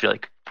and stuff. You're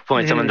like,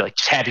 pulling someone to like,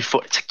 just happy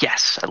 4th. It's like,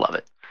 yes, I love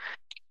it.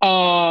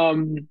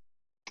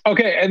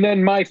 Okay. And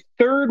then my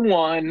third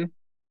one,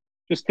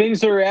 just things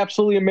that are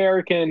absolutely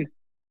American.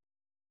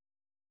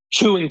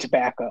 Chewing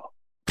tobacco.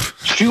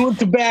 Chewing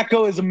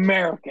tobacco is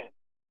American.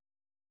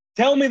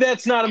 Tell me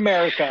that's not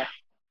America.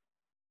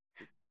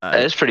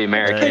 That is pretty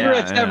American.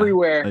 Cigarettes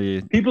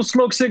everywhere. People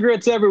smoke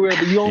cigarettes everywhere,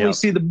 but you only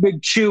see the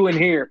big chew in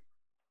here.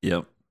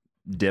 Yep.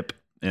 Dip.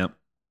 Yep.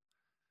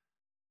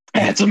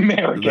 That's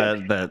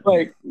American.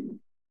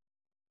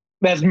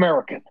 That's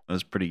American.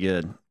 That's pretty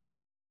good.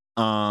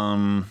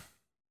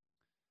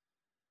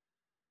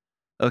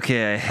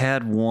 Okay, I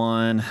had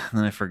one,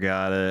 then I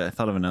forgot it. I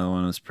thought of another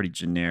one. It was pretty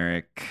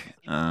generic.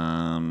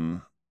 Yeah,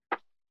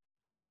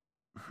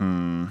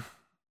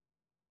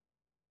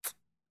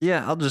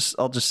 I'll just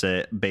say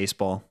it.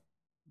 Baseball.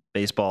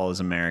 Baseball is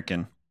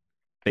American.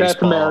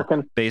 That's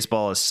American.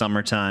 Baseball is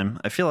summertime.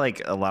 I feel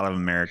like a lot of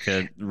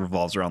America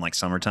revolves around like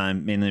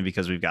summertime, mainly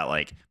because we've got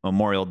like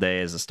Memorial Day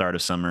as the start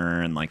of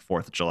summer, and like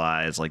 4th of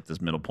July is like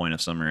this middle point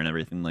of summer and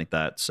everything like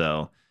that.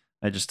 So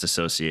I just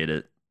associate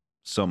it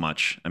so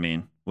much. I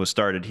mean, was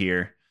started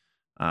here,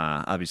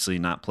 obviously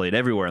not played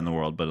everywhere in the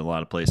world, but a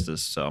lot of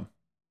places. So,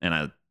 and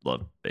I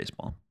love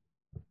baseball.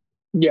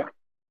 Yeah.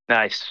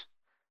 Nice.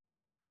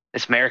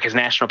 It's America's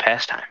national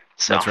pastime.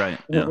 So. That's right.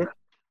 Yeah.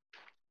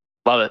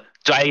 Love it.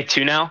 Do I get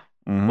two now?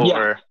 Mm-hmm.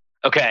 Yeah.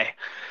 Okay.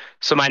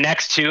 So my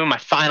next two, my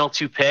final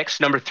two picks,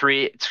 number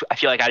 3, I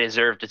feel like I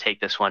deserve to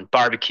take this one.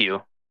 Barbecue.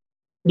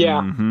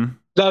 Yeah. Mm-hmm.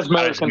 That's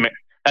American.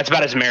 That's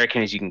about as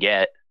American as you can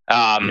get.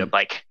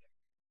 Like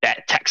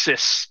that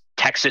Texas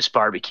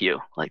barbecue.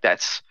 Like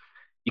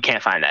you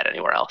can't find that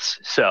anywhere else.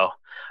 So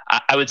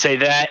I would say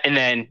that. And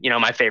then,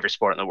 my favorite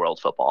sport in the world,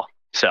 football.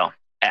 So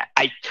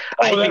I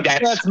think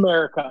that's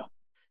America.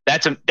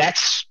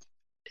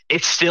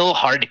 It's still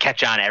hard to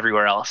catch on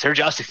everywhere else. They're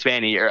just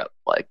expanding Europe.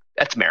 Like,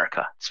 that's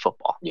America. It's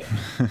football. Yeah.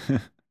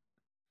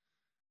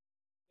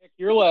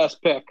 Your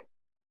last pick.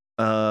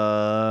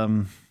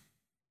 My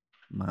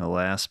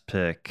last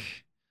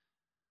pick.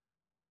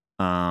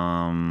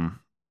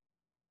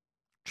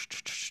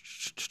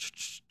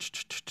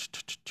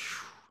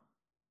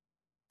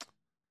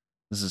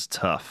 This is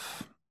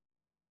tough.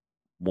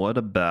 What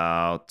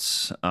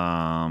about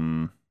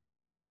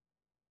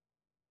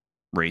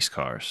race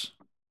cars?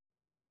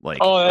 Like,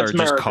 that's or just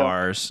America.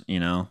 Cars,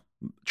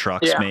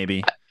 trucks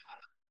maybe.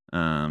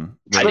 I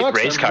think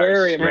race cars.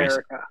 Very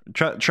America.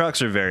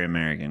 Trucks are very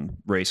American.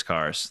 Race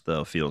cars,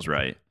 though, feels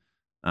right.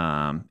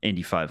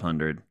 Indy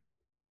 500.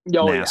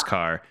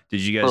 NASCAR.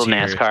 Did you guys hear?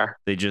 NASCAR.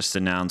 They just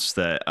announced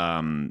that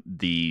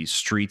the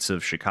streets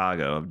of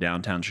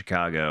downtown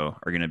Chicago,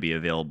 are going to be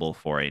available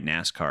for a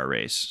NASCAR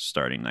race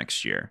starting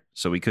next year.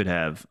 So we could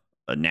have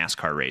a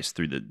NASCAR race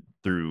through the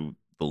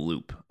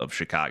loop of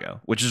Chicago,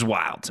 which is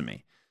wild to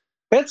me.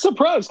 That's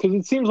surprised, because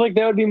it seems like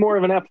that would be more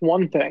of an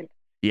F1 thing.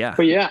 Yeah.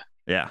 But yeah.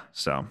 Yeah.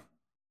 So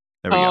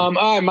there we go. All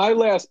right, my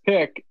last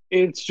pick.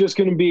 It's just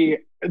going to be,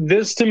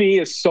 this to me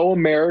is so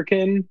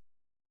American.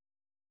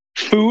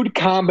 Food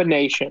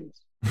combinations.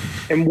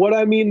 And what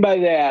I mean by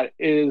that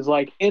is,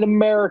 like, in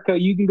America,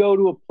 you can go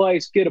to a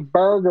place, get a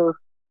burger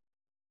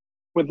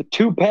with the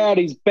 2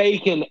 patties,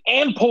 bacon,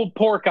 and pulled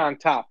pork on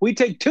top. We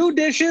take 2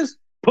 dishes,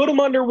 put them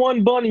under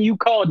one bun, and you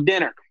call it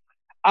dinner.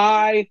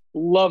 I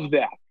love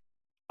that.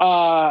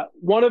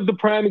 One of the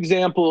prime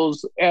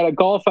examples, at a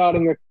golf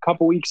outing a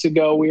couple weeks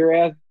ago, we were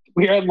at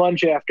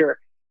lunch after,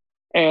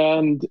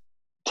 and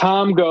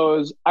Tom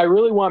goes, I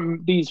really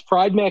want these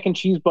fried mac and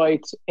cheese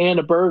bites and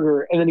a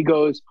burger. And then he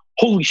goes,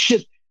 holy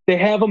shit, they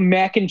have a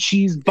mac and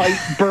cheese bite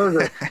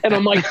burger. And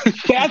I'm like,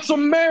 that's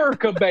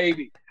America,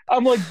 baby.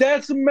 I'm like,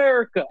 that's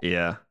America.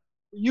 Yeah.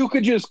 You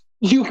could just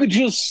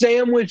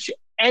sandwich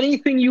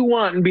anything you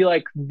want and be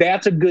like,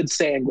 that's a good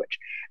sandwich.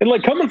 And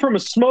like, coming from a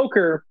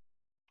smoker,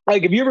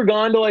 like, have you ever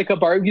gone to like a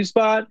barbecue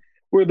spot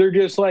where they're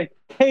just like,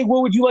 hey,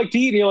 what would you like to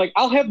eat? And you're like,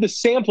 I'll have the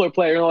sampler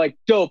plate. And you're like,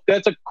 dope,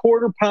 that's a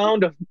 1/4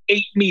 pound of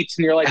 8 meats.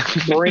 And you're like,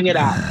 bring it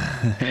out.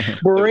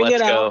 Bring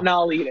it out and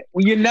I'll eat it.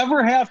 Well, you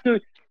never have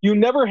to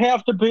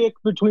pick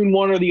between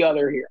one or the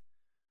other here.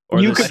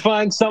 You could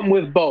find something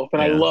with both,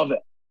 and I love it.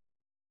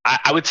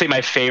 I would say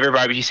my favorite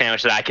barbecue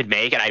sandwich that I could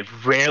make, and I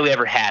rarely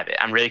ever have it,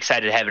 I'm really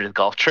excited to have it at the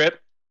golf trip,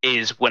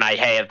 is when I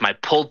have my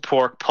pulled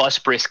pork plus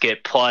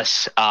brisket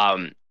plus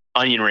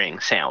onion ring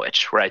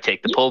sandwich, where I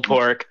take the pulled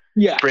pork,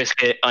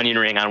 brisket, onion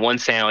ring on one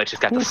sandwich.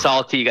 It's got the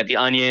salty, you got the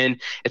onion,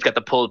 it's got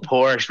the pulled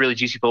pork. It's really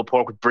juicy pulled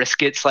pork with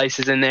brisket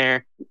slices in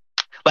there.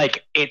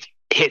 Like, it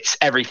hits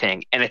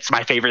everything, and it's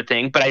my favorite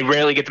thing. But I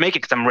rarely get to make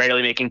it because I'm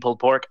rarely making pulled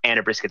pork and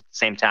a brisket at the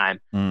same time,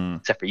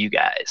 except for you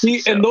guys.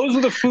 See, and those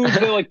are the foods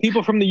that, like,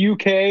 people from the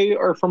UK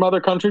or from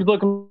other countries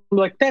look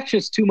like, that's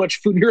just too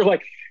much food. You're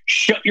like,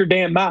 shut your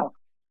damn mouth.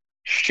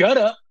 Shut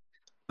up.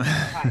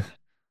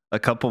 A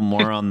couple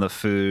more on the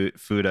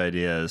food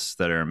ideas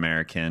that are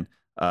American.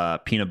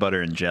 Peanut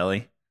butter and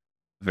jelly.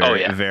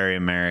 Very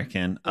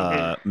American.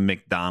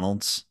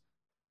 McDonald's,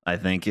 I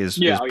think,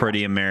 is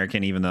pretty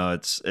American, even though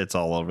it's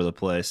all over the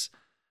place.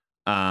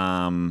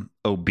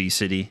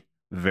 Obesity,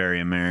 very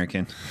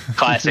American.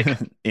 Classic.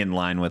 In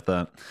line with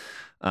that.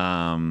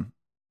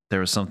 There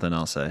was something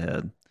else I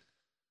had.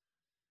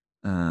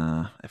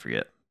 I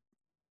forget.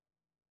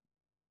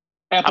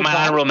 I'm an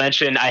honorable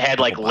mention. I had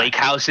like lake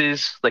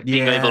houses, like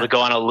being able to go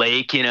on a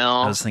lake, you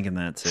know. I was thinking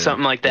that too.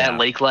 Something like that,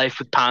 lake life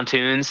with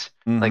pontoons.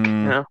 Like, you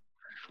know.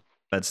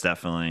 That's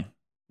definitely,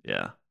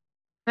 The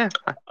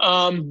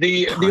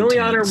only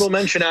honorable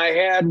mention I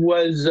had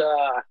was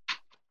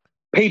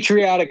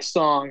patriotic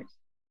songs.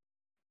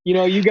 You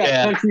know, you got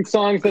country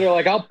songs that are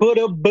like, "I'll put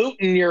a boot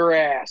in your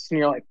ass," and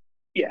you're like,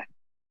 "Yeah."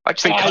 I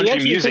just think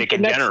country music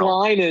in general. The next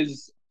line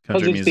is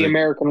because it's the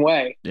American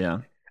way.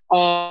 Yeah.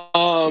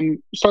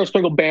 Star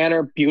Spangled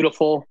Banner,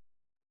 beautiful.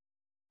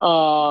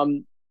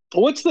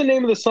 What's the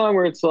name of the song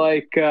where it's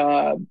like,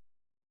 oh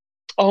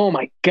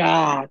my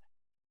God,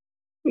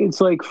 it's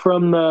like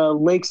from the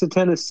lakes of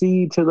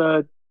Tennessee to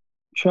the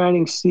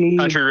shining sea.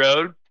 Country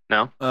Road?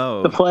 No.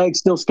 Oh, the flag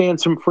still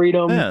stands from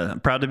freedom. Yeah, I'm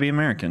proud to be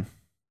American.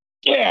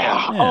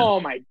 Yeah. Oh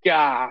my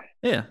God.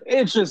 Yeah.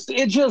 It just.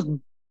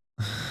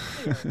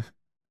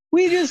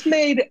 We just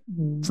made.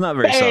 It's not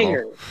very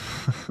subtle.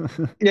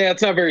 Yeah,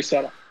 it's not very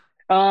subtle.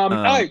 All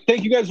right,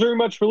 thank you guys very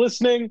much for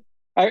listening.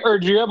 Do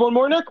you have one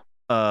more, Nick?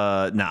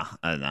 No,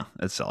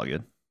 it's all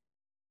good.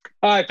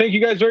 All right, thank you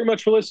guys very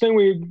much for listening.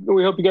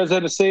 We hope you guys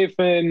had a safe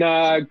and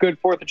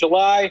good 4th of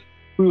July.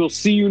 We will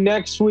see you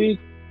next week,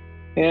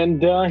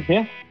 and have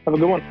a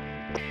good one.